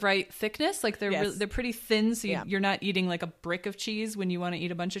those are the right thickness. They're Yes. they're pretty thin, so Yeah. you're not eating a brick of cheese when you want to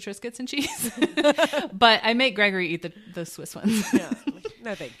eat a bunch of Triscuits and cheese. But I make Gregory eat the Swiss ones. Yeah.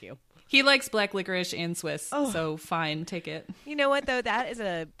 No, thank you. He likes black licorice and Swiss, so fine, take it. You know what, though? That is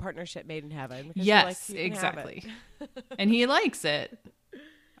a partnership made in heaven. because Yes, you can have exactly. it. And he likes it.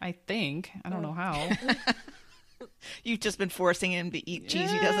 I think. I don't know how. You've just been forcing him to eat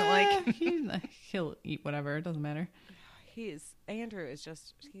cheese he doesn't like. He'll eat whatever. It doesn't matter. Andrew is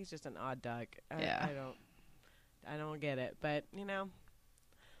he's just an odd duck. Yeah. I don't get it, but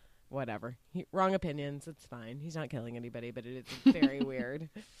whatever. Wrong opinions. It's fine. He's not killing anybody, but it is very weird.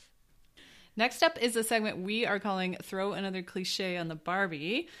 Next up is a segment we are calling Throw Another Cliche on the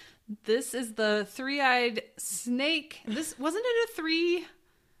Barbie. This is the three-eyed snake. This wasn't it a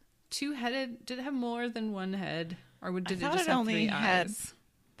two-headed? Did it have more than one head? Or did it just have only three had eyes?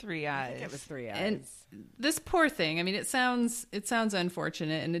 3 eyes. I think it was 3 eyes. And this poor thing, I mean, it sounds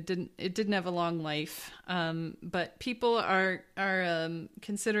unfortunate, and it didn't have a long life. But people are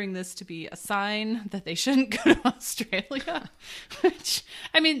considering this to be a sign that they shouldn't go to Australia. Which,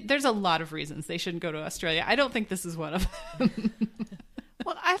 I mean, there's a lot of reasons they shouldn't go to Australia. I don't think this is one of them.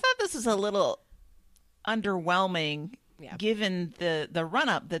 Well, I thought this was a little underwhelming. Yeah. Given the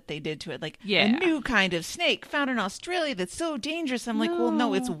run-up that they did to it. Like, Yeah. a new kind of snake found in Australia that's so dangerous. I'm like, well,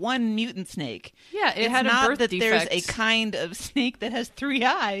 no, it's one mutant snake. Yeah, it It's had a not birth that defect. there's a kind of snake that has 3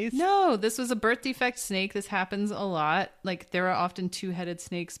 eyes. No, this was a birth defect snake. This happens a lot. Like, there are often two-headed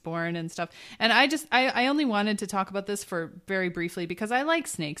snakes born and stuff. And I only wanted to talk about this for very briefly because I like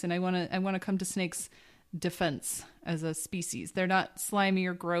snakes, and I want to come to snakes' defense as a species. They're not slimy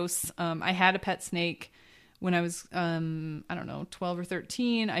or gross. I had a pet snake when I was, 12 or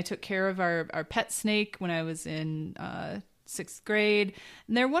 13. I took care of our pet snake when I was in 6th grade.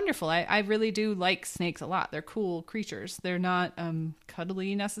 And they're wonderful. I really do like snakes a lot. They're cool creatures. They're not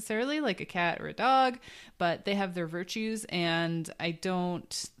cuddly necessarily like a cat or a dog, but they have their virtues. And I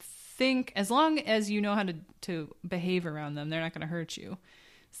don't think, as long as you know how to behave around them, they're not going to hurt you.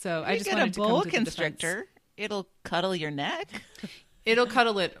 So I just wanted to come to the boa defense. constrictor. It'll cuddle your neck. It'll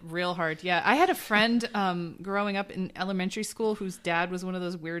cuddle it real hard. Yeah. I had a friend growing up in elementary school whose dad was one of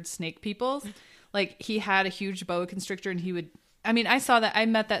those weird snake people. Like, he had a huge boa constrictor, and I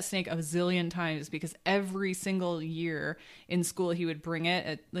met that snake a zillion times because every single year in school he would bring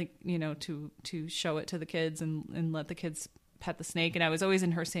it to show it to the kids and let the kids pet the snake. And I was always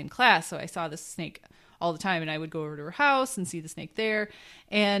in her same class, so I saw the snake all the time, and I would go over to her house and see the snake there.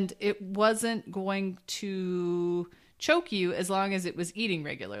 And it wasn't going to choke you as long as it was eating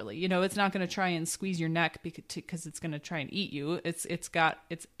regularly. It's not going to try and squeeze your neck because it's going to try and eat you. It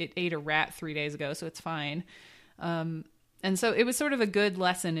ate a rat 3 days ago, so it's fine. And so it was sort of a good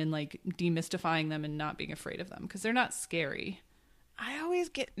lesson in like demystifying them and not being afraid of them because they're not scary. I always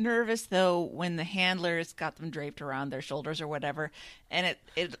get nervous though when the handler's got them draped around their shoulders or whatever, and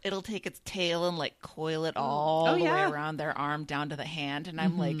it'll take its tail and like coil it all the way around their arm down to the hand, and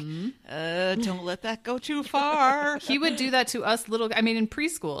I'm like, don't let that go too far. He would do that to us in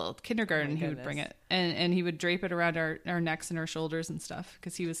preschool, kindergarten, he would bring it and he would drape it around our necks and our shoulders and stuff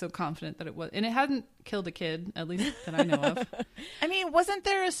because he was so confident that it hadn't killed a kid, at least that I know of. I mean, wasn't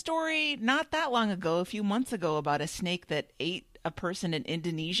there a story not that long ago, a few months ago, about a snake that ate a person in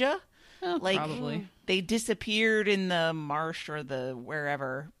Indonesia? Probably. They disappeared in the marsh or the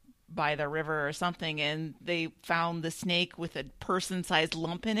wherever by the river or something, and they found the snake with a person-sized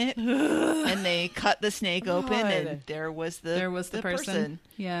lump in it, and they cut the snake open, and there was the person.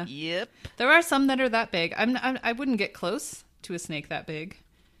 Yeah. Yep. There are some that are that big. I wouldn't get close to a snake that big.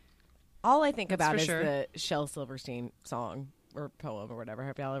 All I think about is sure. the Shel Silverstein song or poem or whatever.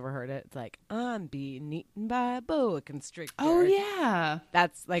 Have y'all ever heard it? It's like, I'm being eaten by a boa constrictor. Oh, yeah.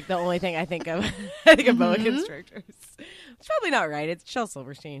 That's like the only thing I think of. I think of boa constrictors. It's probably not right. It's Shel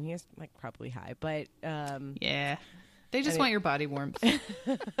Silverstein. He's like probably high, but yeah. They just want your body warmth.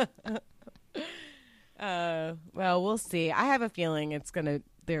 well, we'll see. I have a feeling it's gonna.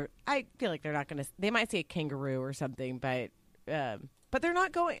 I feel like they're not gonna. They might see a kangaroo or something, but they're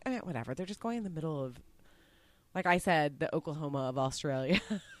not going. Whatever. They're just going in the middle of, like I said, the Oklahoma of Australia.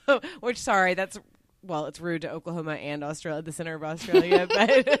 Which, sorry, it's rude to Oklahoma and Australia, the center of Australia,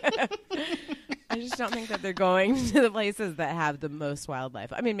 but I just don't think that they're going to the places that have the most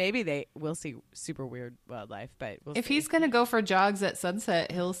wildlife. I mean, maybe they will see super weird wildlife, but if see. he's going to go for jogs at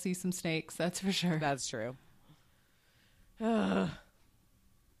sunset, he'll see some snakes. That's for sure. That's true. Oh,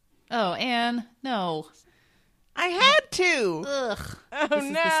 Anne, no. I had to. Ugh. Oh, This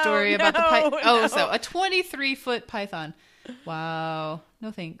is the story about the python. no. So a 23-foot python. Wow.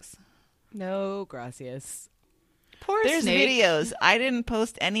 No thanks. No, gracias. Poor There's snake. videos. I didn't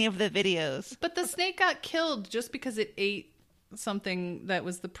post any of the videos. But the snake got killed just because it ate something that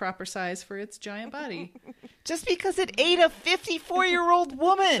was the proper size for its giant body. Just because it ate a 54-year-old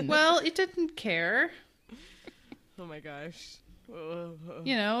woman. Well, it didn't care. Oh my gosh.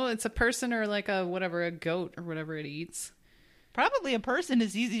 It's a person or like a goat or whatever it eats. Probably a person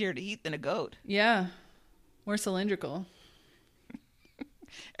is easier to eat than a goat. Yeah. More cylindrical.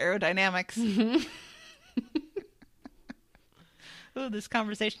 Aerodynamics. Oh, this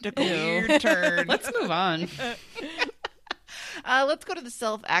conversation took a weird turn. Let's move on. Let's go to the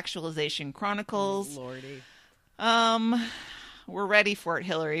Self-Actualization Chronicles. Lordy. We're ready for it,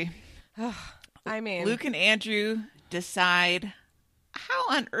 Hillary. I mean, Luke and Andrew decide, how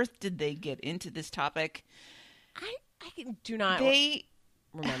on earth did they get into this topic? I do not They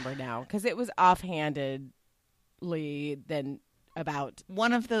remember now because it was offhandedly then about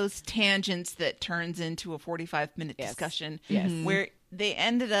one of those tangents that turns into a 45-minute discussion where they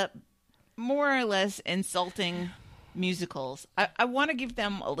ended up more or less insulting musicals. I want to give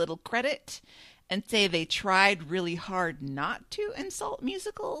them a little credit and say they tried really hard not to insult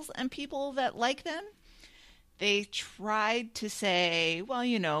musicals and people that like them. They tried to say, well,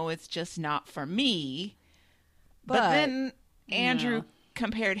 it's just not for me. But then Andrew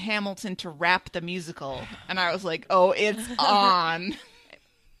compared Hamilton to Rap the Musical, and I was like, oh, it's on.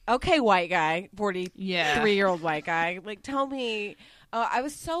 Okay, white guy, 43-year-old white guy. Like, tell me. I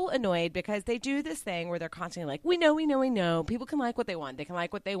was so annoyed because they do this thing where they're constantly like, we know. People can like what they want. They can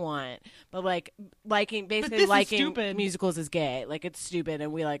like what they want. But liking musicals is gay. Like, it's stupid,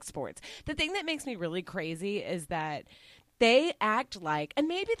 and we like sports. The thing that makes me really crazy is that they act like, and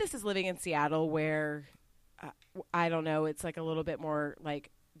maybe this is living in Seattle where, I don't know, it's like a little bit more like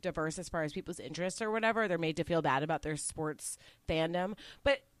diverse as far as people's interests or whatever. They're made to feel bad about their sports fandom.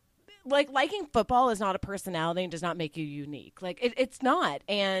 But like liking football is not a personality and does not make you unique. Like it's not.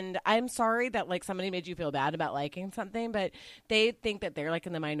 And I'm sorry that like somebody made you feel bad about liking something, but they think that they're like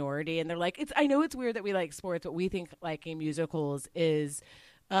in the minority and they're like, I know it's weird that we like sports, but we think liking musicals is,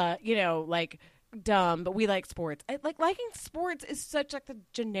 like dumb, but we like sports. Like liking sports is such like the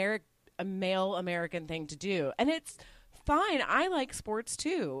generic male American thing to do. And it's fine. I like sports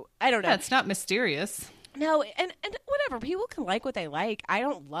too. I don't know. Yeah, it's not mysterious. No, and whatever. People can like what they like. I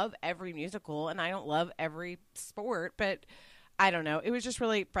don't love every musical and I don't love every sport, but I don't know. It was just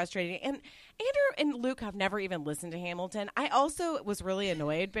really frustrating. And Andrew and Luke have never even listened to Hamilton. I also was really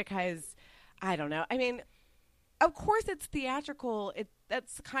annoyed because, I don't know. I mean, of course it's theatrical.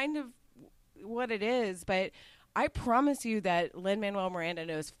 That's kind of what it is, but I promise you that Lin-Manuel Miranda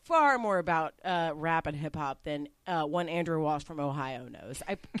knows far more about rap and hip-hop than one Andrew Walsh from Ohio knows.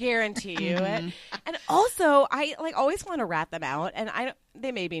 I guarantee you it. And also, I always want to rat them out, and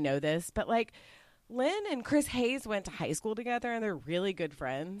they maybe know this, but Lynn and Chris Hayes went to high school together, and they're really good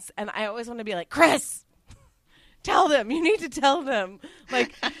friends. And I always want to be like, Chris, tell them. You need to tell them.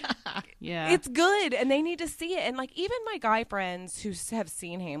 Yeah, it's good, and they need to see it. And even my guy friends who have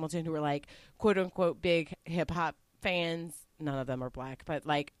seen Hamilton, who are quote unquote big hip hop fans. None of them are black, but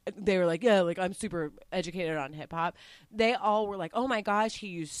they were yeah, I'm super educated on hip hop. They all were like, oh my gosh, he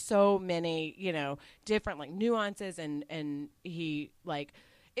used so many different nuances, and he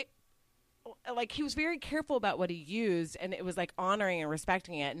he was very careful about what he used, and it was honoring and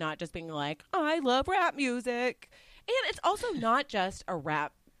respecting it, not just being I love rap music. And it's also not just a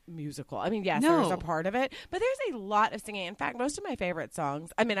rap musical. I mean, yes, there's a part of it, but there's a lot of singing. In fact, most of my favorite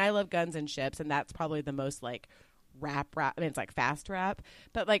songs, I mean, I love Guns and Ships, and that's probably the most rap. I mean, it's fast rap,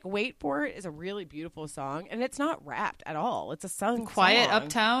 but Wait For It is a really beautiful song, and it's not rapped at all. It's a song. Quiet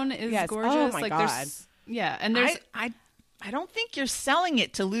Uptown is gorgeous. Oh my God. And there's I don't think you're selling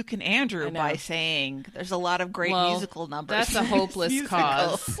it to Luke and Andrew by saying there's a lot of great musical numbers. That's a hopeless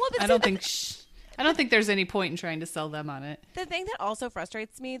cause. Well, I don't think there's any point in trying to sell them on it. The thing that also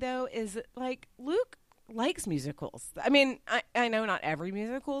frustrates me though is Luke likes musicals. I mean, I know not every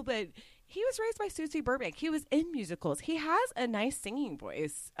musical, but he was raised by Susie Burbank. He was in musicals. He has a nice singing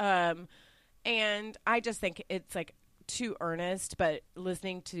voice. And I just think it's too earnest, but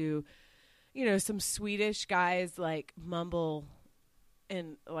listening to some Swedish guys mumble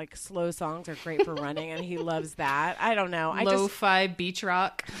and slow songs are great for running, and he loves that. I don't know. Lo-fi beach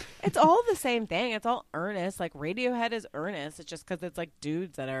rock. It's all the same thing. It's all earnest. Radiohead is earnest. It's just because it's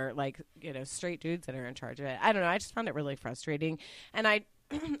dudes that are straight dudes that are in charge of it. I don't know. I just found it really frustrating, and I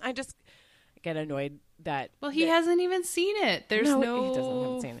just get annoyed that he hasn't even seen it. He doesn't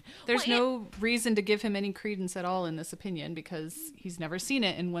have seen it. There's no reason to give him any credence at all in this opinion because he's never seen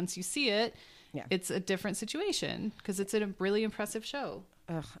it, and once you see it, it's a different situation because it's a really impressive show.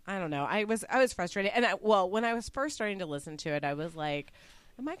 Ugh, I don't know. I was frustrated, and when I was first starting to listen to it, I was like,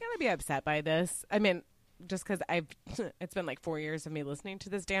 "Am I going to be upset by this?" I mean, just because it's been 4 years of me listening to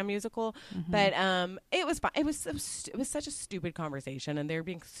this damn musical, but it was fine. It was such a stupid conversation, and they're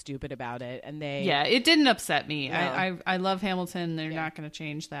being stupid about it, and it didn't upset me. No. I love Hamilton. They're not going to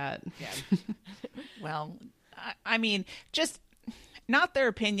change that. Yeah. Well, I mean, just not their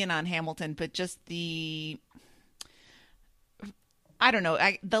opinion on Hamilton, but just the I don't know.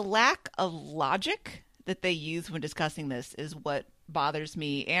 The lack of logic that they use when discussing this is what bothers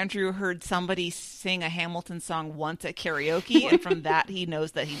me. Andrew heard somebody sing a Hamilton song once at karaoke, and from that he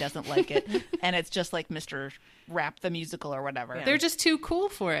knows that he doesn't like it. And it's just like Mr. Rap the Musical or whatever. They're just too cool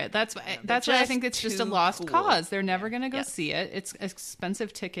for it. That's why I think it's just a lost cause. They're never going to go see it. It's an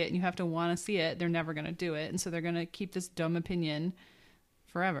expensive ticket, and you have to want to see it. They're never going to do it, and so they're going to keep this dumb opinion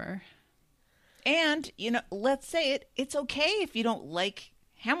forever. And, let's say it. It's okay if you don't like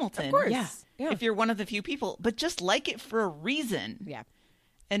Hamilton. Of course. Yeah. If you're one of the few people, but just like it for a reason. Yeah.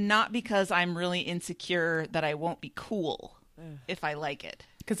 And not because I'm really insecure that I won't be cool if I like it.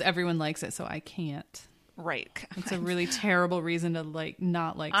 Because everyone likes it, so I can't. Right. It's a really terrible reason to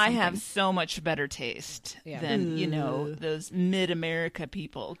not like something. I have so much better taste than, those mid-America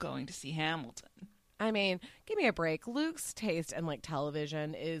people going to see Hamilton. I mean, give me a break. Luke's taste in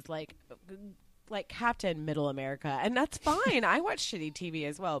television is like Captain Middle America, and that's fine. I watch shitty TV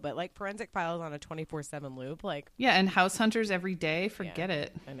as well, but Forensic Files on a 24/7 loop, yeah, and House Hunters every day. Forget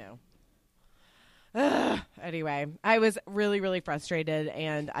it. I know. Anyway, I was really, really frustrated,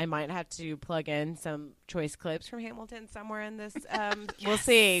 and I might have to plug in some choice clips from Hamilton somewhere in this.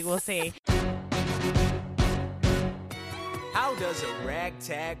 Yes. We'll see. How does a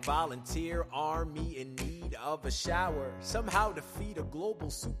ragtag volunteer army in need of a shower somehow defeat a global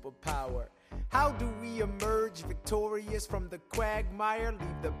superpower? How do we emerge victorious from the quagmire?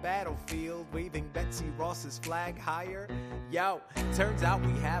 Leave the battlefield waving Betsy Ross's flag higher? Yo, turns out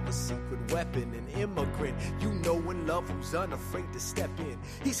we have a secret weapon, an immigrant you know and love who's unafraid to step in.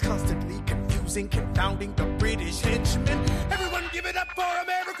 He's constantly confusing, confounding the British henchmen. Everyone give it up for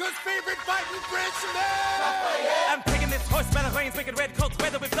America's favorite fighting Frenchman! I'm taking this horse by the reins, making red coats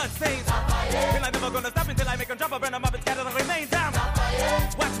weather with blood stains. Till I'm never gonna stop until I make them drop, I burn them up and scatter the remains down.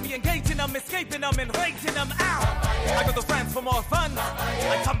 Watch me engaging them, escaping them, and raising them out. I go to France for more fun.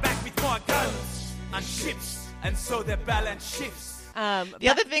 I come back with more guns and ships, and so their balance shifts. The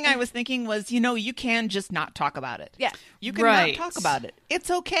other thing I was thinking was, you can just not talk about it. Yeah. You can not talk about it.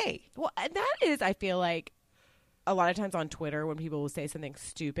 It's okay. Well, and that is, I feel like, a lot of times on Twitter when people will say something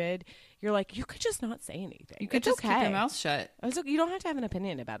stupid, you're like, you could just not say anything. You could just keep your mouth shut. You don't have to have an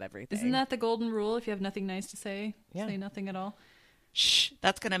opinion about everything. Isn't that the golden rule? If you have nothing nice to say, say nothing at all. Shh,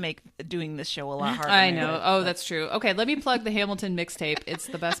 that's going to make doing this show a lot harder. I know. Oh, that's true. Okay, let me plug the Hamilton mixtape. It's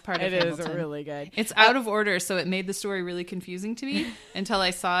the best part of Hamilton. It is really good. It's out of order, so it made the story really confusing to me until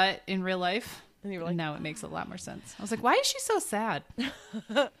I saw it in real life. And you were like, now it makes a lot more sense. I was like, why is she so sad?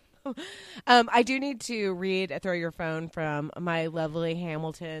 I do need to read Throw Your Phone from my lovely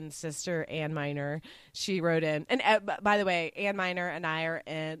Hamilton sister, Ann Miner. She wrote in. And by the way, Ann Miner and I are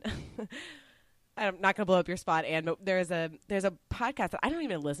in... I'm not going to blow up your spot, Ann, but there's a podcast that I don't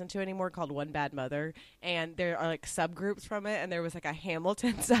even listen to anymore called One Bad Mother, and there are subgroups from it, and there was a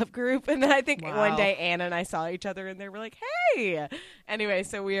Hamilton subgroup, and then I think one day Anna and I saw each other, and they were like, hey! Anyway,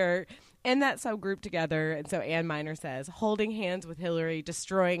 so we are in that subgroup together, and so Ann Miner says, holding hands with Hillary,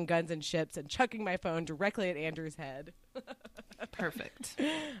 destroying guns and ships, and chucking my phone directly at Andrew's head. Perfect.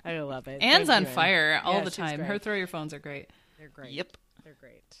 I love it. Anne's on fire all the she's time. great. Her Throw Your Phones are great. They're great. Yep. They're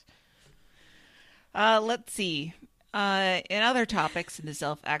great. Let's see. In other topics in the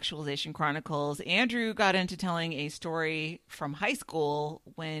Self-Actualization Chronicles, Andrew got into telling a story from high school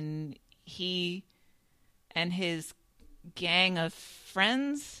when he and his gang of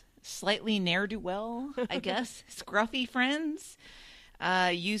friends, slightly ne'er-do-well, I guess, scruffy friends,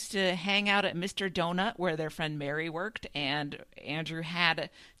 used to hang out at Mr. Donut where their friend Mary worked, and Andrew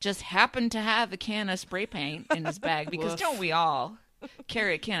just happened to have a can of spray paint in his bag because don't we all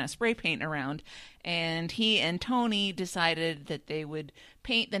carry a can of spray paint around? And he and Tony decided that they would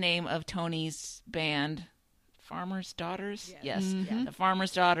paint the name of Tony's band, Farmer's Daughters? Yes. Mm-hmm. The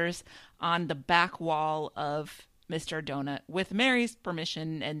Farmer's Daughters on the back wall of Mr. Donut with Mary's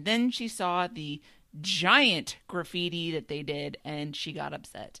permission. And then she saw the giant graffiti that they did, and she got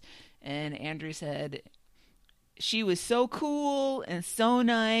upset. And Andrew said she was so cool and so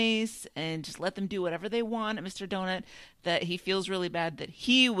nice and just let them do whatever they want at Mr. Donut that he feels really bad that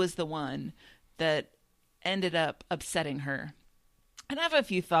he was the one that ended up upsetting her. And I have a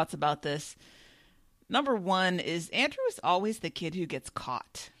few thoughts about this. Number one is Andrew is always the kid who gets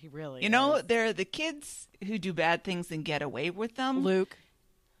caught. He really is. They're the kids who do bad things and get away with them. Luke.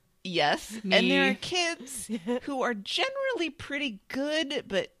 Yes. Me. And there are kids who are generally pretty good,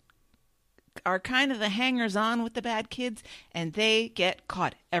 but are kind of the hangers-on with the bad kids, and they get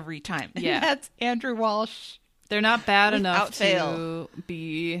caught every time. Yeah. And that's Andrew Walsh. They're not bad enough fail. to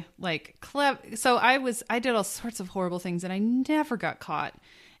be clever. So I did all sorts of horrible things, and I never got caught.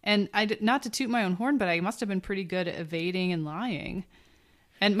 And not to toot my own horn, but I must have been pretty good at evading and lying.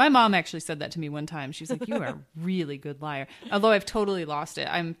 And my mom actually said that to me one time. She was like, you are a really good liar. Although I've totally lost it.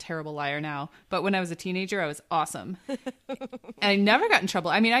 I'm a terrible liar now. But when I was a teenager, I was awesome. And I never got in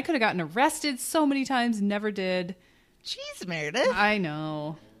trouble. I mean, I could have gotten arrested so many times, never did. Jeez, Meredith. I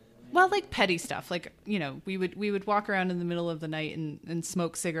know. Well, like petty stuff. Like, you know, we would walk around in the middle of the night and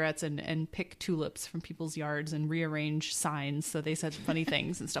smoke cigarettes and pick tulips from people's yards and rearrange signs so they said funny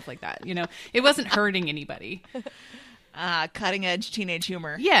things and stuff like that. You know, it wasn't hurting anybody. Cutting edge teenage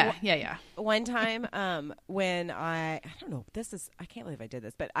humor. Yeah. One time, when I don't know, I can't believe I did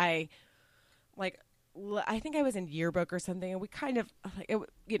this, but I think I was in yearbook or something, and we kind of, like, it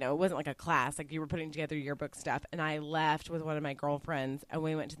wasn't like a class, like you were putting together yearbook stuff, and I left with one of my girlfriends, and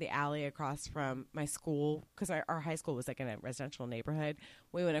we went to the alley across from my school, because our high school was like in a residential neighborhood.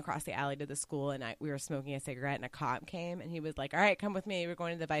 We went across the alley to the school, and we were smoking a cigarette, and a cop came, and he was like, all right, come with me, we're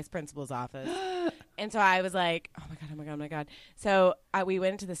going to the vice principal's office. And so I was like, oh my God. So we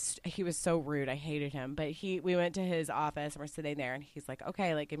went into he was so rude. I hated him. But we went to his office and we're sitting there and he's like,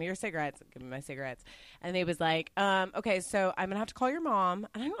 okay, like, give me your cigarettes. Give me my cigarettes. And he was like, okay, so I'm going to have to call your mom.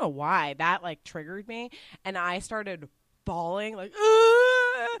 And I don't know why that like triggered me. And I started bawling like,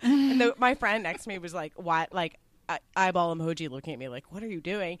 and my friend next to me was like, what? Like, eyeball emoji looking at me like, what are you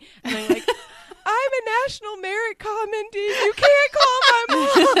doing? And I'm like, I'm a National Merit Commendee. You can't call my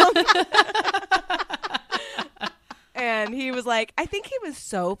mom. And he was like, I think he was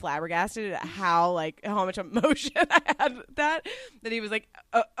so flabbergasted at how much emotion I had with that he was like,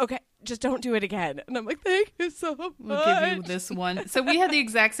 okay, just don't do it again. And I'm like, thank you so much. We'll give you this one. So we had the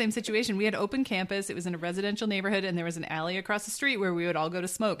exact same situation. We had open campus. It was in a residential neighborhood, and there was an alley across the street where we would all go to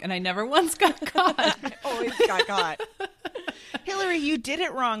smoke. And I never once got caught. I always got caught. Hillary, you did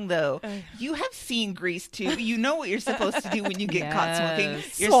it wrong, though. You have seen Grease, too. You know what you're supposed to do when you get caught smoking.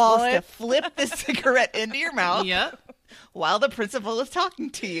 You're supposed to flip the cigarette into your mouth. Yep. While the principal is talking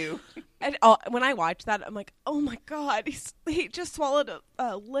to you. And when I watched that, I'm like, oh my God, he just swallowed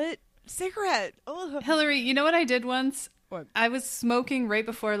a lit cigarette. Ugh. Hillary, you know what I did once? What? I was smoking right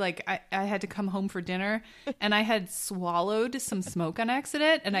before I had to come home for dinner, and I had swallowed some smoke on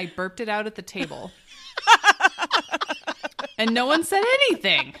accident, and I burped it out at the table. And no one said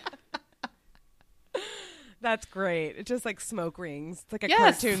anything. That's great. It's just like smoke rings. It's like a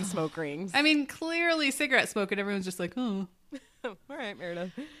Yes. cartoon smoke rings. I mean, clearly cigarette smoke, and everyone's just like, oh. All right,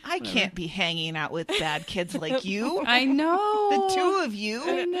 Meredith. I can't be hanging out with bad kids like you. I know. The two of you.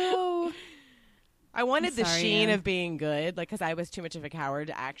 I know. I wanted the sorry, sheen Ann. of being good, like, because I was too much of a coward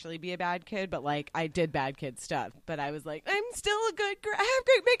to actually be a bad kid. But like, I did bad kid stuff. But I was like, I'm still a good. I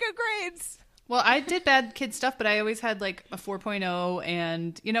have make good grades. Well, I did bad kid stuff, but I always had like a 4.0,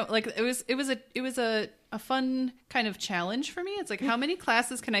 and like it was a fun kind of challenge for me. It's like, how many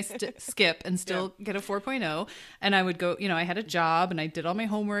classes can I skip and still get a 4.0? And I would go, I had a job and I did all my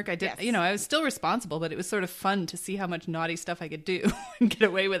homework. I did, Yes. I was still responsible, but it was sort of fun to see how much naughty stuff I could do and get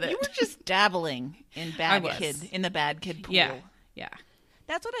away with it. You were just dabbling in the bad kid pool. Yeah.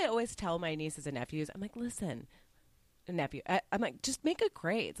 That's what I always tell my nieces and nephews. I'm like, listen, nephew, I'm like, just make good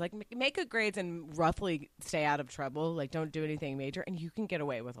grades. Like, make good grades and roughly stay out of trouble. Like, don't do anything major, and you can get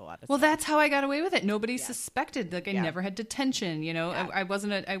away with a lot of Well, stuff. that's how I got away with it. Nobody suspected. Like, I never had detention. Yeah. I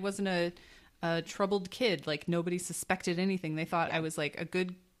wasn't a troubled kid. Like, nobody suspected anything. They thought I was like a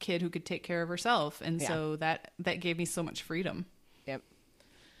good kid who could take care of herself, and so that gave me so much freedom. Yep.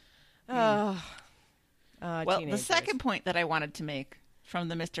 Well, Teenagers. the second point that I wanted to make from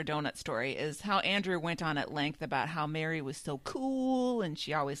the Mr. Donut story is how Andrew went on at length about how Mary was so cool and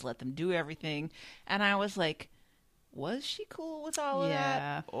she always let them do everything. And I was like, was she cool with all of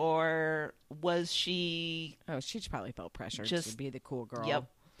that? Or was she... Oh, she probably felt pressure Just- to be the cool girl.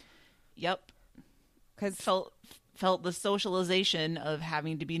 Yep. Because Felt the socialization of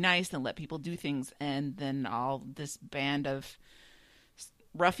having to be nice and let people do things. And then all this band of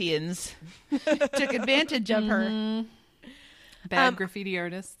ruffians took advantage of her. Bad graffiti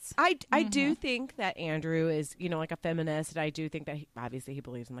artists. I do think that Andrew is, like a feminist, and I do think that obviously he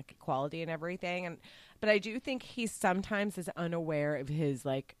believes in like equality and everything, but I do think he sometimes is unaware of his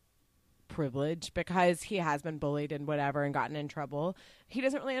like privilege because he has been bullied and whatever and gotten in trouble. He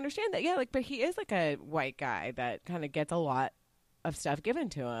doesn't really understand that. But he is like a white guy that kind of gets a lot of stuff given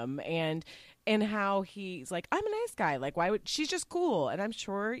to him, and how he's like, I'm a nice guy. Like, why would she's just cool? And I'm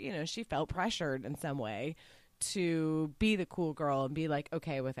sure she felt pressured in some way to be the cool girl and be like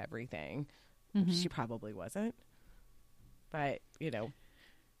okay with everything. She probably wasn't, but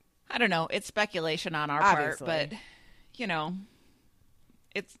I don't know. It's speculation on our Obviously. part, but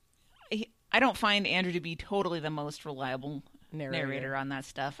I don't find Andrew to be totally the most reliable narrator on that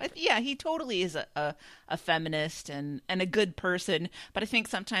stuff. Yeah, he totally is a feminist and a good person, but I think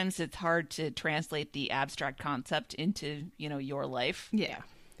sometimes it's hard to translate the abstract concept into, your life. Yeah.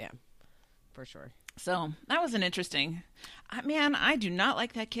 For sure. So that was an interesting. Man, I do not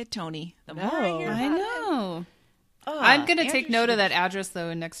like that kid Tony. The more I hear I about know. him, I'm going to take Andrew note of should- that address, though,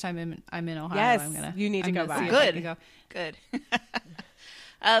 and next time I'm in Ohio. Yes, I'm gonna, you need to I'm go gonna by. see if I can Good. go.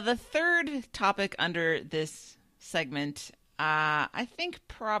 Good. The third topic under this segment, I think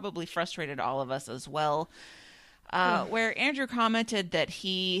probably frustrated all of us as well, where Andrew commented that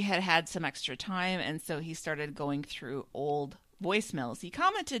he had some extra time, and so he started going through old voicemails. He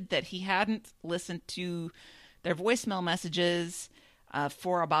commented that he hadn't listened to their voicemail messages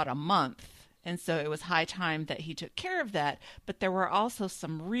for about a month. And so it was high time that he took care of that. But there were also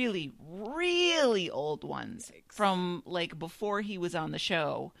some really, really old ones from like before he was on the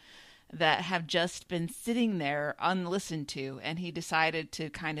show that have just been sitting there unlistened to. And he decided to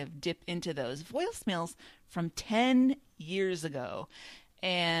kind of dip into those voicemails from 10 years ago.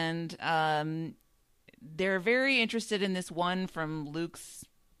 And they're very interested in this one from Luke's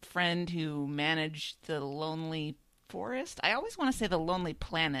friend who managed the Lonely Forest. I always want to say the Lonely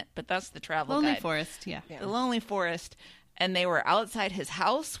Planet, but that's the travel Lonely guide. Forest, yeah. The Lonely Forest, and they were outside his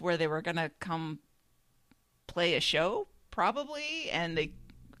house where they were going to come play a show, probably, and they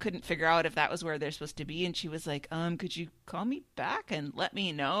couldn't figure out if that was where they're supposed to be. And she was like, could you call me back and let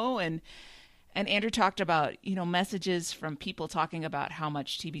me know? And Andrew talked about, messages from people talking about how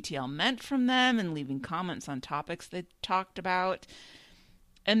much TBTL meant from them and leaving comments on topics they talked about.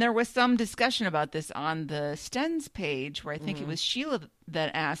 And there was some discussion about this on the Stens page, where I think it was Sheila that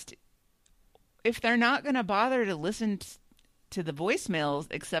asked if they're not going to bother to listen to the voicemails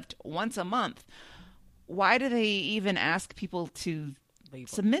except once a month, why do they even ask people to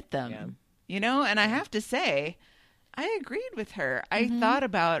submit them? Yeah. And I have to say, I agreed with her. I thought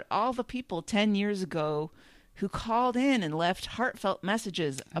about all the people 10 years ago who called in and left heartfelt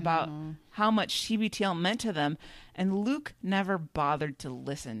messages about how much TBTL meant to them, and Luke never bothered to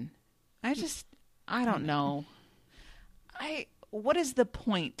listen. I don't know. What is the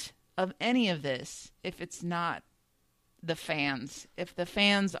point of any of this if it's not the fans? If the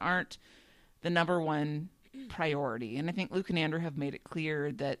fans aren't the number one priority? And I think Luke and Andrew have made it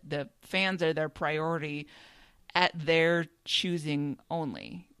clear that the fans are their priority at their choosing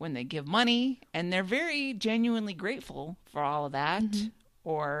only when they give money, and they're very genuinely grateful for all of that.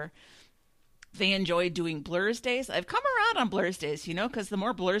 Or they enjoy doing Blur's Days. I've come around on Blur's Days, because the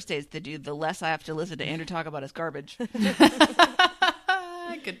more Blur's Days they do, the less I have to listen to Andrew talk about his garbage. Good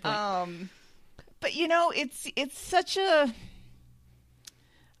point. But it's such a,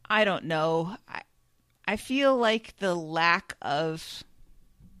 I don't know. I feel like the lack of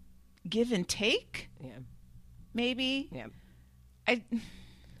give and take. Yeah. Maybe. Yeah.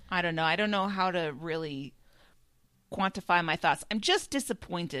 I don't know. I don't know how to really quantify my thoughts. I'm just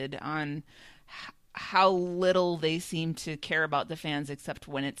disappointed on how little they seem to care about the fans except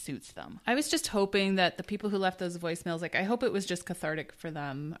when it suits them. I was just hoping that the people who left those voicemails, I hope it was just cathartic for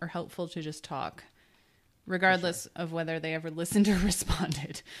them or helpful to just talk, regardless of whether they ever listened or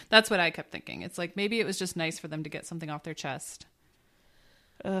responded. That's what I kept thinking. It's like maybe it was just nice for them to get something off their chest.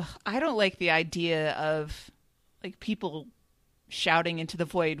 I don't like the idea of people shouting into the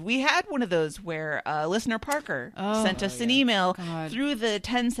void. We had one of those where listener Parker sent us an email through the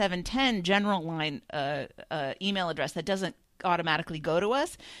 10710 general line email address that doesn't automatically go to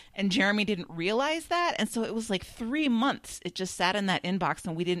us, and Jeremy didn't realize that, and so it was 3 months it just sat in that inbox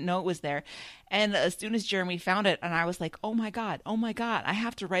and we didn't know it was there. And as soon as Jeremy found it, and I was like, oh my god, I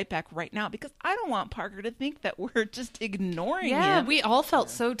have to write back right now because I don't want Parker to think that we're just ignoring him. We all felt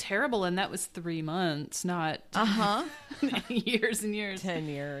so terrible, and that was 3 months, not years and years. 10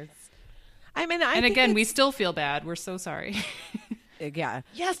 years. I mean, and again, we still feel bad. We're so sorry. Yeah.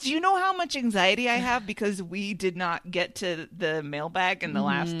 Yes. Do you know how much anxiety I have because we did not get to the mailbag in the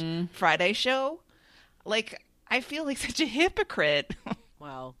last Friday show? I feel like such a hypocrite.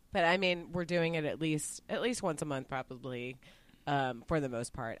 Well, but I mean, we're doing it at least once a month, probably, for the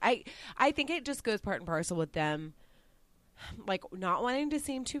most part. I think it just goes part and parcel with them, not wanting to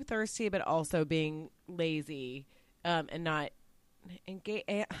seem too thirsty, but also being lazy, and not.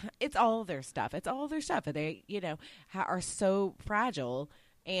 It's all their stuff. They, are so fragile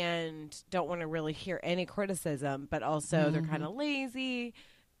and don't want to really hear any criticism, but also they're kind of lazy.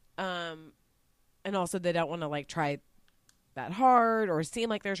 And also they don't want to try that hard or seem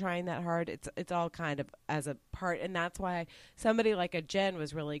like they're trying that hard. It's all kind of as a part. And that's why somebody like a Jen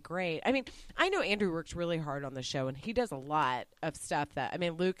was really great. I mean, I know Andrew works really hard on the show and he does a lot of stuff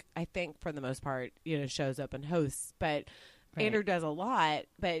Luke, I think for the most part, shows up and hosts, but Andrew does a lot,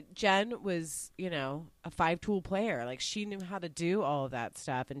 but Jen was, a 5-tool player. Like, she knew how to do all of that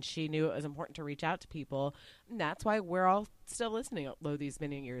stuff, and she knew it was important to reach out to people. And that's why we're all still listening though these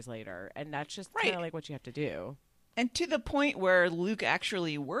many years later. And that's just kind of like what you have to do. And to the point where Luke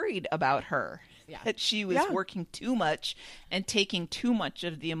actually worried about her, that she was working too much and taking too much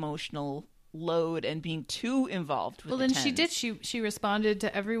of the emotional load and being too involved with then she did. She responded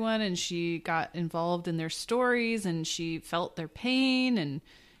to everyone, and she got involved in their stories, and she felt their pain, and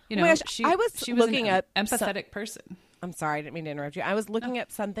she was looking an at empathetic person. I'm sorry, I didn't mean to interrupt you. I was looking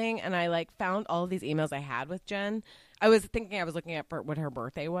at something, and I found all of these emails I had with Jen. I was thinking I was looking at what her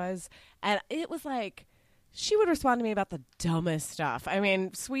birthday was, and it was like she would respond to me about the dumbest stuff. I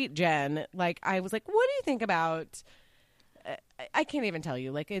mean, sweet Jen. I was like, "What do you think about?" I can't even tell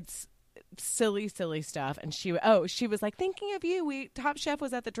you. It's silly stuff. And she was like, thinking of you, Top Chef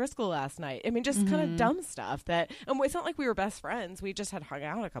was at the Driscoll last night. I mean, just kind of dumb stuff and it's not like we were best friends. We just had hung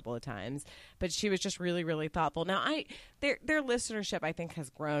out a couple of times, but she was just really, really thoughtful. Now their listenership, I think, has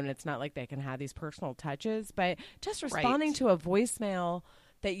grown. It's not like they can have these personal touches, but just responding to a voicemail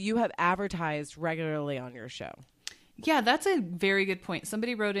that you have advertised regularly on your show. Yeah, that's a very good point.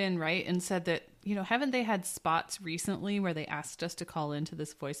 Somebody wrote in, right, and said that, haven't they had spots recently where they asked us to call into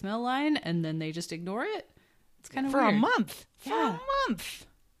this voicemail line and then they just ignore it? It's kind of weird. For a month. Yeah.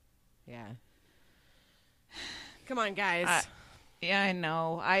 Come on, guys. Yeah, I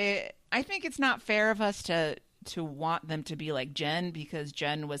know. I think it's not fair of us to want them to be like Jen, because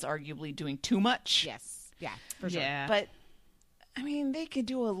Jen was arguably doing too much. Yes. Yeah, for sure. Yeah. But I mean, they could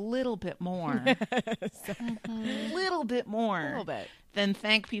do a little bit more. A little bit than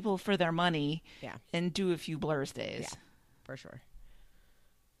thank people for their money and do a few Blurs days. Yeah, for sure.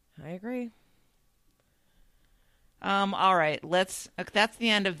 I agree. All right, that's the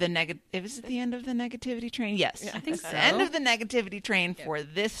end of the is it the end of the negativity train? Yes. I think so. End of the negativity train for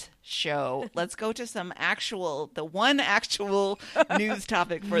this show. Let's go to the one actual news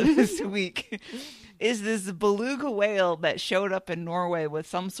topic for this week. Is this beluga whale that showed up in Norway with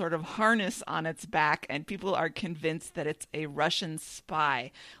some sort of harness on its back, and people are convinced that it's a Russian spy.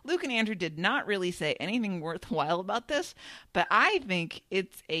 Luke and Andrew did not really say anything worthwhile about this, but I think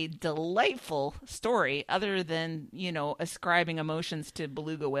it's a delightful story, other than, ascribing emotions to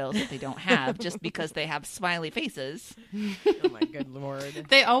beluga whales that they don't have just because they have smiley faces. Oh my good Lord.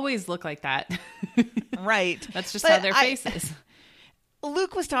 They always look like that. Right. That's just how their face is.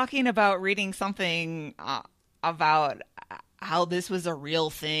 Luke was talking about reading something about how this was a real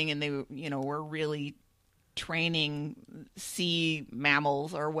thing, and they, were really training sea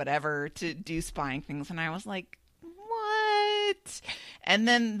mammals or whatever to do spying things. And I was like, what? And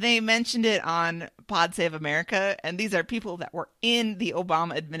then they mentioned it on Pod Save America, and these are people that were in the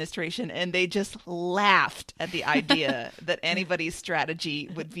Obama administration, and they just laughed at the idea that anybody's strategy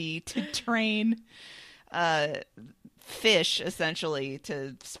would be to train fish essentially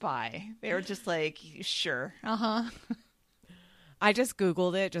to spy. They were just like, sure, I just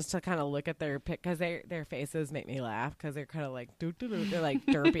Googled it just to kind of look at their pic, because their faces make me laugh, because they're kind of like they're like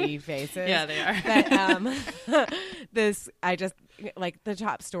derpy faces. Yeah, they are. But I just like the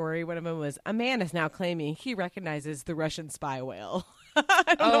top story. One of them was, a man is now claiming he recognizes the Russian spy whale.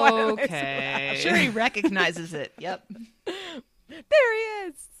 Okay, sure, he recognizes it. Yep, there he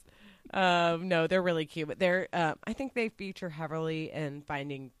is. No, they're really cute, but they're I think they feature heavily in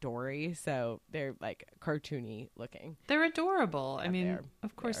Finding Dory, so they're like cartoony looking. They're adorable. I mean,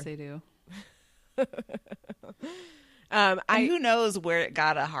 of course they do. Who knows where it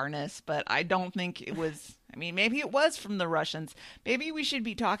got a harness, but I don't think it was. I mean, maybe it was from the Russians. Maybe we should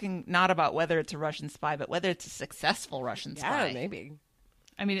be talking not about whether it's a Russian spy, but whether it's a successful Russian spy. Yeah, maybe.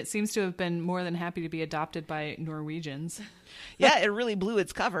 I mean, it seems to have been more than happy to be adopted by Norwegians. Yeah, it really blew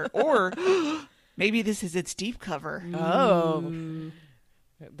its cover. Or maybe this is its deep cover. Oh.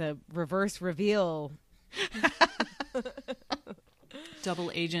 The reverse reveal. Double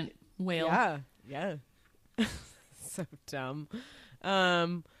agent whale. Yeah. So dumb.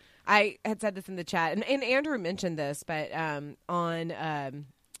 I had said this in the chat, and Andrew mentioned this, but on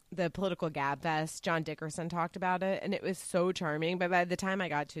the Political Gab Fest, John Dickerson talked about it, and it was so charming. But by the time I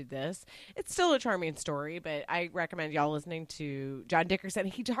got to this, it's still a charming story, but I recommend y'all listening to John Dickerson.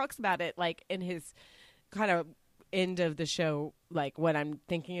 He talks about it like in his kind of end of the show, like what I'm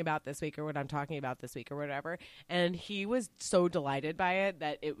thinking about this week or what I'm talking about this week or whatever. And he was so delighted by it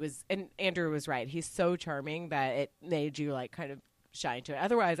that it was, and Andrew was right. He's so charming that it made you like kind of shine to it.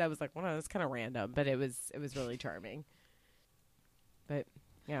 Otherwise I was like, well, that's kind of random, but it was really charming. But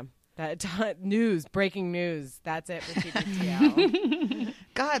yeah, that breaking news. That's it for TBTL.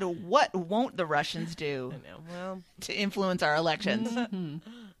 God, what won't the Russians do I know. Well, to influence our elections?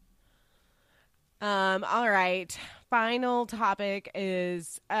 all right. Final topic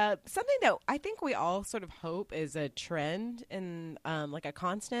is something that I think we all sort of hope is a trend and like a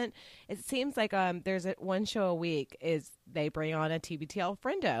constant. It seems like there's one show a week is they bring on a TBTL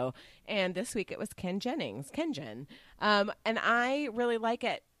friendo, and this week it was Ken Jen, and I really like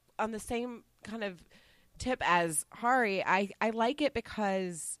it. On the same kind of tip as Hari, I like it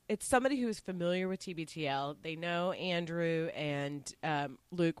because it's somebody who's familiar with TBTL. They know Andrew and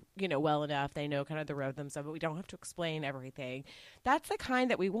Luke, well enough. They know kind of the rhythm stuff, but we don't have to explain everything. That's the kind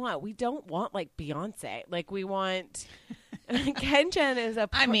that we want. We don't want like Beyonce. Like we want Ken Jen is a.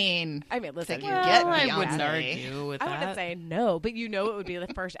 I mean, listen. you get I Beyonce. wouldn't argue with I that. wouldn't say no, but it would be the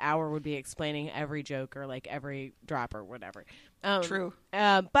first hour would be explaining every joke or like every drop or whatever. True.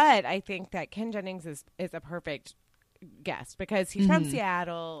 But I think that Ken Jennings is a perfect guest because he's from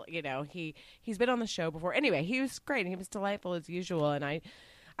Seattle. He's been on the show before. Anyway, he was great. He was delightful as usual, and I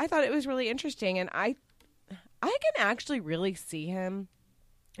thought it was really interesting. And I can actually really see him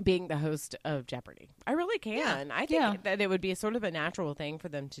being the host of Jeopardy. I really can. Yeah. I think that it would be sort of a natural thing for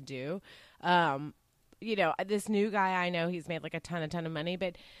them to do. This new guy I know, he's made like a ton of money,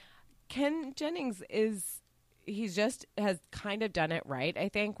 but Ken Jennings has kind of done it right, I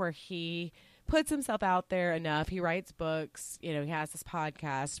think, where he puts himself out there enough. He writes books, he has this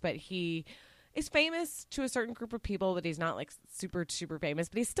podcast, but he is famous to a certain group of people, but he's not like super, super famous,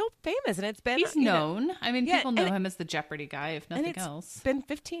 but he's still famous. And it's been, He's known. I mean, Yeah, people know and him as the Jeopardy guy, if and nothing it's else. been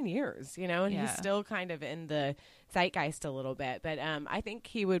 15 years, and Yeah. he's still kind of in the zeitgeist a little bit. But I think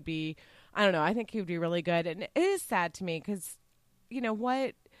he would be, I think he would be really good. And it is sad to me because,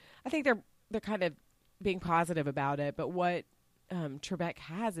 what, I think they're kind of being positive about it, but what Trebek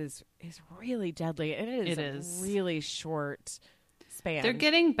has is really deadly. And it is a really short span. They're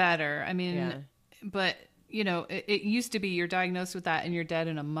getting better. I mean, Yeah. but it used to be you're diagnosed with that and you're dead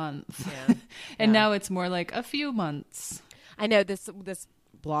in a month. Yeah. And Yeah. now it's more like a few months. I know this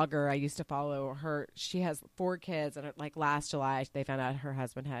blogger I used to follow her. She has 4 kids, and like last July they found out her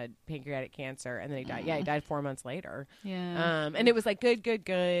husband had pancreatic cancer, and then he died. Yeah, he died 4 months later. Yeah. And it was like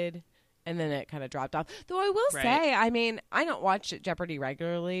good. And then it kind of dropped off. Though I will say, I mean, I don't watch Jeopardy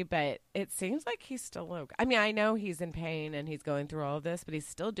regularly, but it seems like he's still okay. I mean, I know he's in pain and he's going through all of this, but he's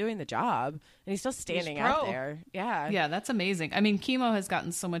still doing the job and he's still standing out there. Yeah. Yeah, that's amazing. I mean, chemo has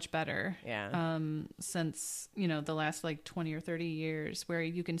gotten so much better. Yeah. Since, the last like 20 or 30 years where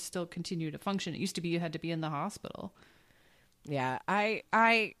you can still continue to function. It used to be you had to be in the hospital. Yeah.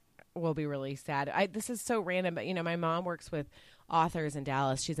 I will be really sad. This is so random, but my mom works with authors in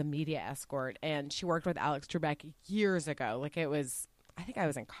Dallas. She's a media escort, and she worked with Alex Trebek years ago. Like I think I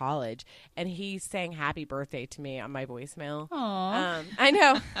was in college, and he sang "Happy Birthday" to me on my voicemail. Aww. I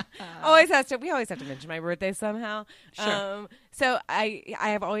know. We always have to mention my birthday somehow. Sure. So I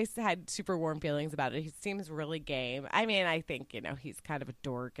have always had super warm feelings about it. He seems really game. I mean, I think he's kind of a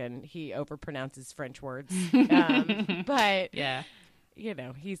dork, and he overpronounces French words. But Yeah.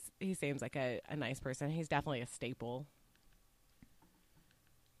 he seems like a nice person. He's definitely a staple.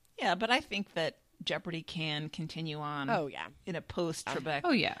 Yeah, but I think that Jeopardy can continue on. Oh, yeah. In a post-Trebek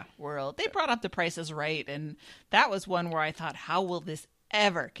Oh, yeah. world. They brought up The Price is Right, and that was one where I thought, how will this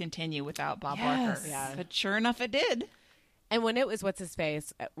ever continue without Bob Barker? Yeah. But sure enough, it did. And when it was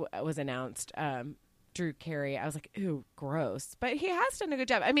What's-His-Face was announced, Drew Carey, I was like, ooh, gross. But he has done a good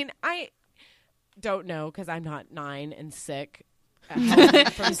job. I mean, I don't know because I'm not 9 and sick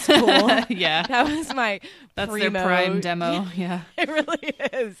from school. Yeah. That was That's primo. their prime demo. Yeah. It really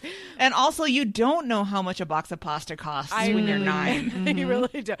is. And also, you don't know how much a box of pasta costs when you're 9. You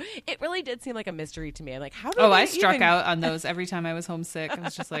really don't. It really did seem like a mystery to me. I'm like, how did I struck out on those every time I was homesick. I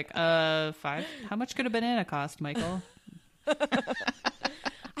was just like, 5. How much could a banana cost, Michael?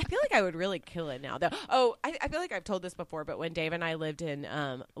 I feel like I would really kill it now, though. Oh, I feel like I've told this before, but when Dave and I lived in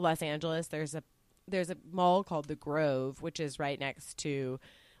Los Angeles, there's a mall called The Grove, which is right next to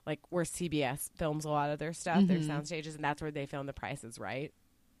like where CBS films a lot of their stuff, their sound stages, and that's where they film The Price is Right.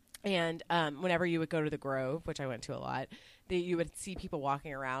 And whenever you would go to The Grove, which I went to a lot, you would see people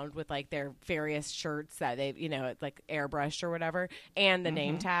walking around with like their various shirts that they, like airbrushed or whatever, and the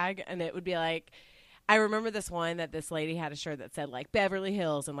name tag, and it would be like, I remember this one that this lady had a shirt that said like Beverly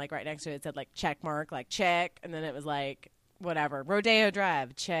Hills, and like right next to it said like check mark, like check, and then it was like whatever, Rodeo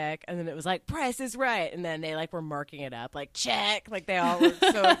Drive, check, and then it was like Price is Right, and then they like were marking it up like check, like they all were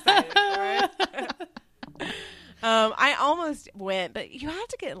so excited for it. I almost went, but you have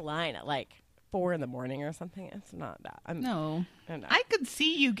to get in line at like 4 a.m. or something. It's not that. No. I could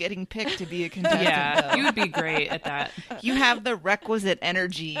see you getting picked to be a contestant. Yeah, though. you would be great at that. You have the requisite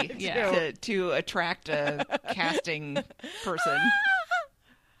energy Yeah. to attract a casting person.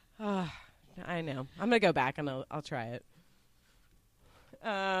 I know. I'm gonna go back and I'll try it.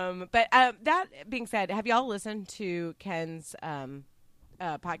 But that being said, have y'all listened to Ken's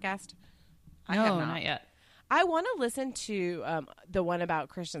podcast? I have No, not. not yet. I want to listen to the one about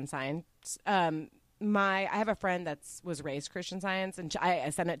Christian Science. I have a friend that was raised Christian Science, and I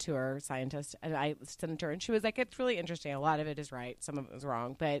sent it to her scientist, and I sent it to her, and she was like, "It's really interesting. A lot of it is right, some of it is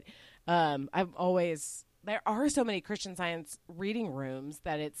wrong." But there are so many Christian Science reading rooms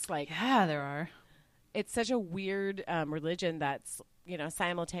that it's like, Yeah, there are. it's such a weird religion that's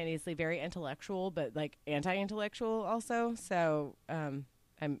simultaneously very intellectual but like anti-intellectual also. So I'm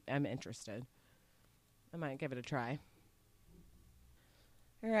interested. I might give it a try.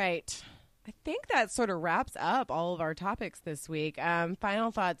 All right. I think that sort of wraps up all of our topics this week.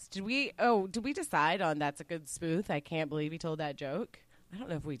 Final thoughts. Did we decide on that's a good spoof? I can't believe he told that joke. I don't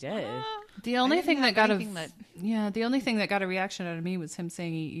know if we did. The only didn't thing that have got anything the only thing that got a reaction out of me was him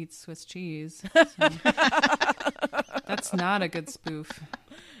saying he eats Swiss cheese. So. That's not a good spoof.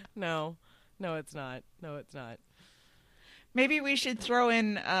 No, it's not. No, it's not. Maybe we should throw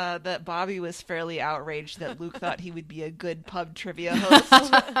in that Bobby was fairly outraged that Luke thought he would be a good pub trivia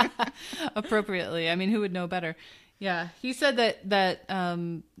host. Appropriately. I mean, who would know better? Yeah, he said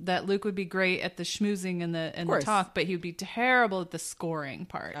that Luke would be great at the schmoozing and the course. talk, but he would be terrible at the scoring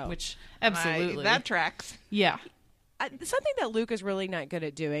part, which absolutely That tracks. yeah. Something that Luke is really not good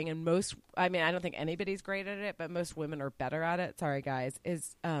at doing, and I don't think anybody's great at it, but most women are better at it. Sorry, guys,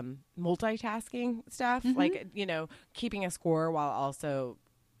 is multitasking stuff, like, keeping a score while also,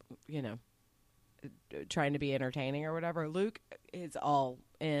 trying to be entertaining or whatever. Luke is all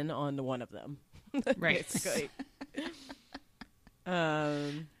in on one of them. Right. Basically.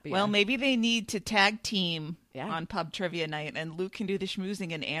 But Well, yeah. maybe they need to tag team Yeah. on pub trivia night, and Luke can do the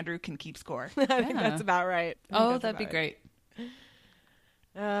schmoozing and Andrew can keep score. I think that's about right. Oh, that'd be great.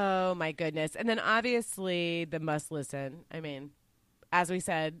 Oh, my goodness. And then obviously the must listen. I mean, as we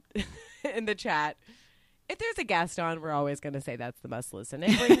said in the chat, if there's a guest on, we're always going to say that's the must listen.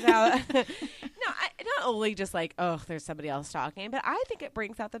 It brings out, not only just like, oh, there's somebody else talking, but I think it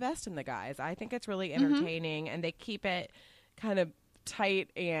brings out the best in the guys. I think it's really entertaining, and they keep it kind of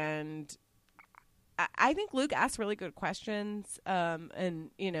tight. And I think Luke asks really good questions,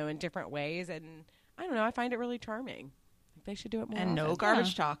 and, in different ways. And I don't know, I find it really charming. They should do it more And no often.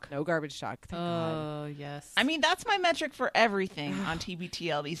 garbage talk. No garbage talk. Thank God. Oh, yes. I mean, that's my metric for everything on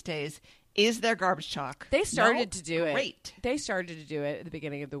TBTL these days. Is there garbage talk? They started No? to do it. Great. They started to do it at the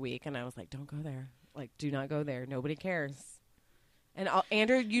beginning of the week, and I was like, don't go there. Like, do not go there. Nobody cares. And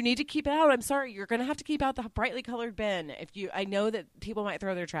Andrew, you need to keep it out. I'm sorry. You're going to have to keep out the brightly colored bin. I know that people might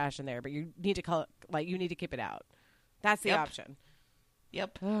throw their trash in there, but you need to you need to keep it out. That's the Yep. option.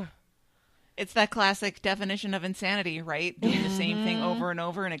 Yep. Ugh. It's that classic definition of insanity, right? Doing the same thing over and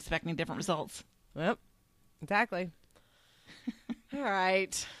over and expecting different results. Yep. Exactly. All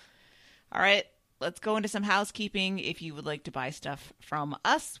right. All right, let's go into some housekeeping. If you would like to buy stuff from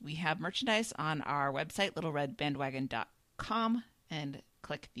us, we have merchandise on our website, littleredbandwagon.com, and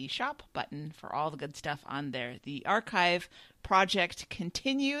click the shop button for all the good stuff on there. The archive project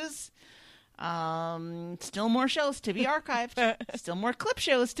continues. Still more shows to be archived. Still more clip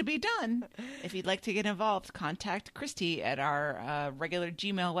shows to be done. If you'd like to get involved, contact Christy at our regular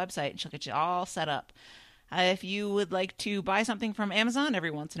Gmail website, and she'll get you all set up. If you would like to buy something from Amazon every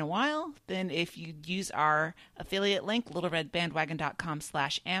once in a while, then if you use our affiliate link,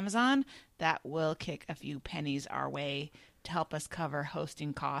 littleredbandwagon.com/Amazon, that will kick a few pennies our way to help us cover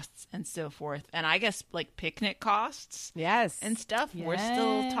hosting costs and so forth. And I guess like picnic costs Yes. and stuff. We're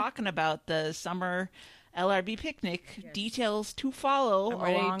still talking about the summer LRB picnic. Details to follow, I'm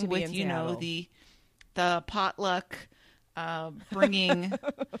ready along to be with, in you know, Seattle. the potluck bringing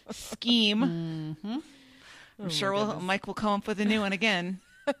scheme. I'm sure Mike will come up with a new one again.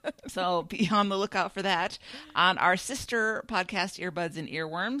 So be on the lookout for that. On our sister podcast, Earbuds and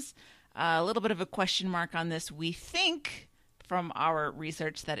Earworms, a little bit of a question mark on this. We think from our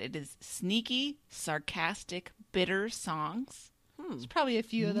research that it is sneaky, sarcastic, bitter songs. There's probably a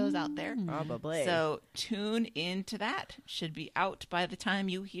few of those out there. Probably. So tune into that. Should be out by the time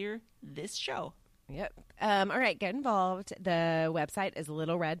you hear this show. Yep. All right, get involved. The website is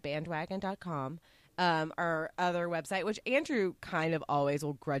littleredbandwagon.com. our other website, which Andrew kind of always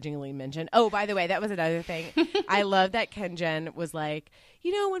will grudgingly mention. Oh, by the way, that was another thing. I love that Ken Jen was like,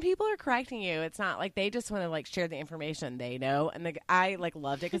 when people are correcting you, it's not like they just want to like share the information they know. And I like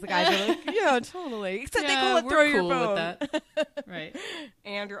loved it because the guys were like, yeah, totally. Except they call it throw your phone. With that. Right.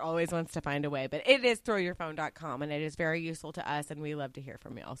 Andrew always wants to find a way, but it is throwyourphone.com, and it is very useful to us, and we love to hear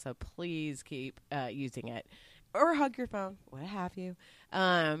from you. So please keep using it. Or hug your phone, what have you.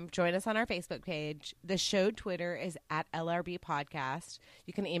 Join us on our Facebook page. The show Twitter is at LRB Podcast.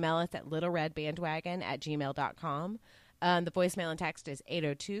 You can email us at littleredbandwagon@gmail.com. The voicemail and text is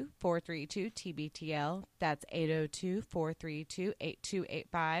 802-432-TBTL. That's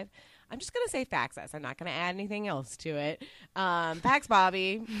 802-432-8285. I'm just going to say fax us. I'm not going to add anything else to it. Fax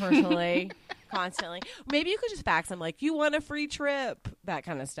Bobby, personally, constantly. Maybe you could just fax him, like, you want a free trip, that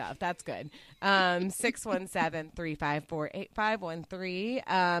kind of stuff. That's good. 617-354-8513.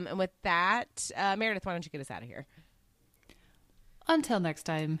 And with that, Meredith, why don't you get us out of here? Until next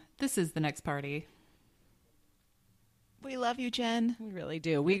time, this is The Next Party. We love you, Jen. We really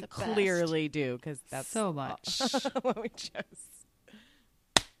do. We clearly do, because that's so much what we chose.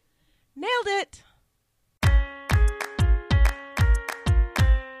 Nailed it.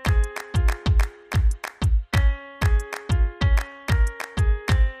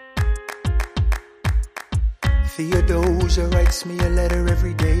 Theodosia writes me a letter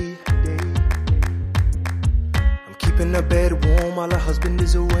every day. I'm keeping her bed warm while her husband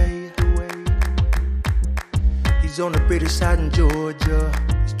is away. He's on the British side in Georgia.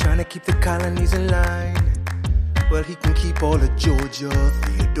 He's trying to keep the colonies in line. Well, he can keep all of Georgia.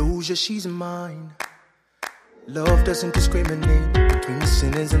 Theodosia, she's mine. Love doesn't discriminate between the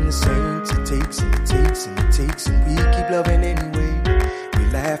sinners and the saints. It takes and it takes and it takes, and we keep loving anyway. We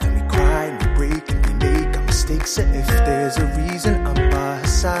laugh and we cry and we break and we make our mistakes. And if there's a reason I'm by her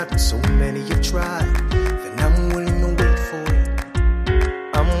side, and so many have tried, then I'm willing to wait for it.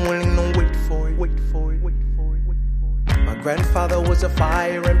 I'm willing to wait for it. Wait for it. Wait for it. Wait for it. My grandfather was a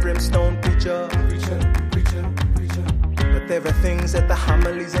fire and brimstone preacher. But there are things that the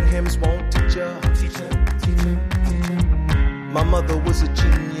homilies and hymns won't teach ya. My mother was a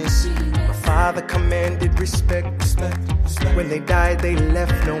genius. My father commanded respect. When they died, they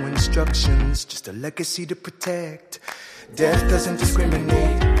left no instructions, just a legacy to protect. Death doesn't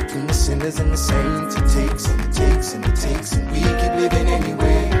discriminate between the sinners and the saints. It takes and it takes and it takes, and we keep living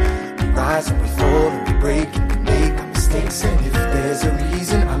anyway. We rise and we fall and we break and we make our mistakes. And if there's a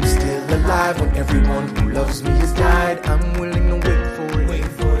reason I'm still alive when everyone who loves me has died, I'm willing to wait for it. Wait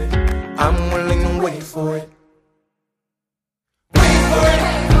for it. I'm willing to wait for it. Wait for it.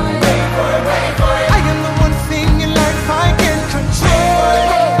 Wait for it. Wait for it. I am the one thing in life I can control.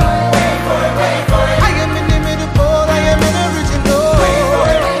 Wait for it. Wait for it. I am inimitable. I am an original. Wait for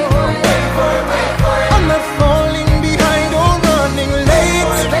it. Wait for it. Wait for it. I'm not falling behind or running late. Wait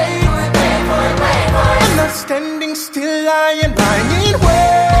for it. Wait for it. I'm not standing still. I am lying.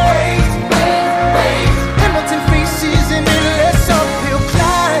 Wait. Hamilton faces an endless uphill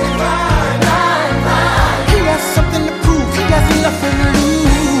climb. He has something to prove. He has nothing to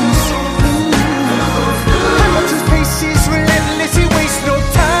lose. Hamilton's pace is relentless. He wastes no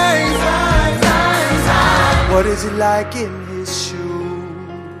time. What is it like in his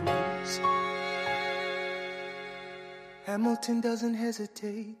shoes? Hamilton doesn't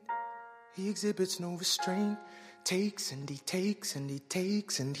hesitate. He exhibits no restraint. Takes and he takes and he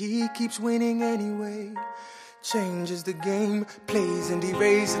takes, and he keeps winning anyway. Changes the game, plays and he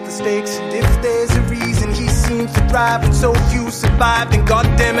raises the stakes. And if there's a reason he seems to thrive and so few survive, then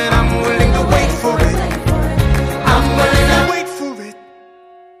goddammit, I'm willing to wait for it. I'm willing to wait for it.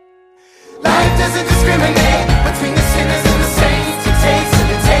 Life doesn't discriminate between the sinners and the saints. It takes and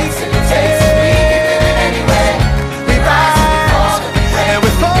it takes and it takes, and we keep living anyway. We rise and we fall and we break and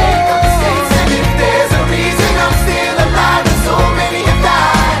we make our mistakes. And if there's a reason I'm still alive and so many have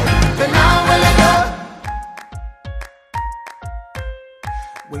died, then I'm willing to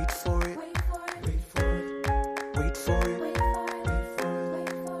wait for it.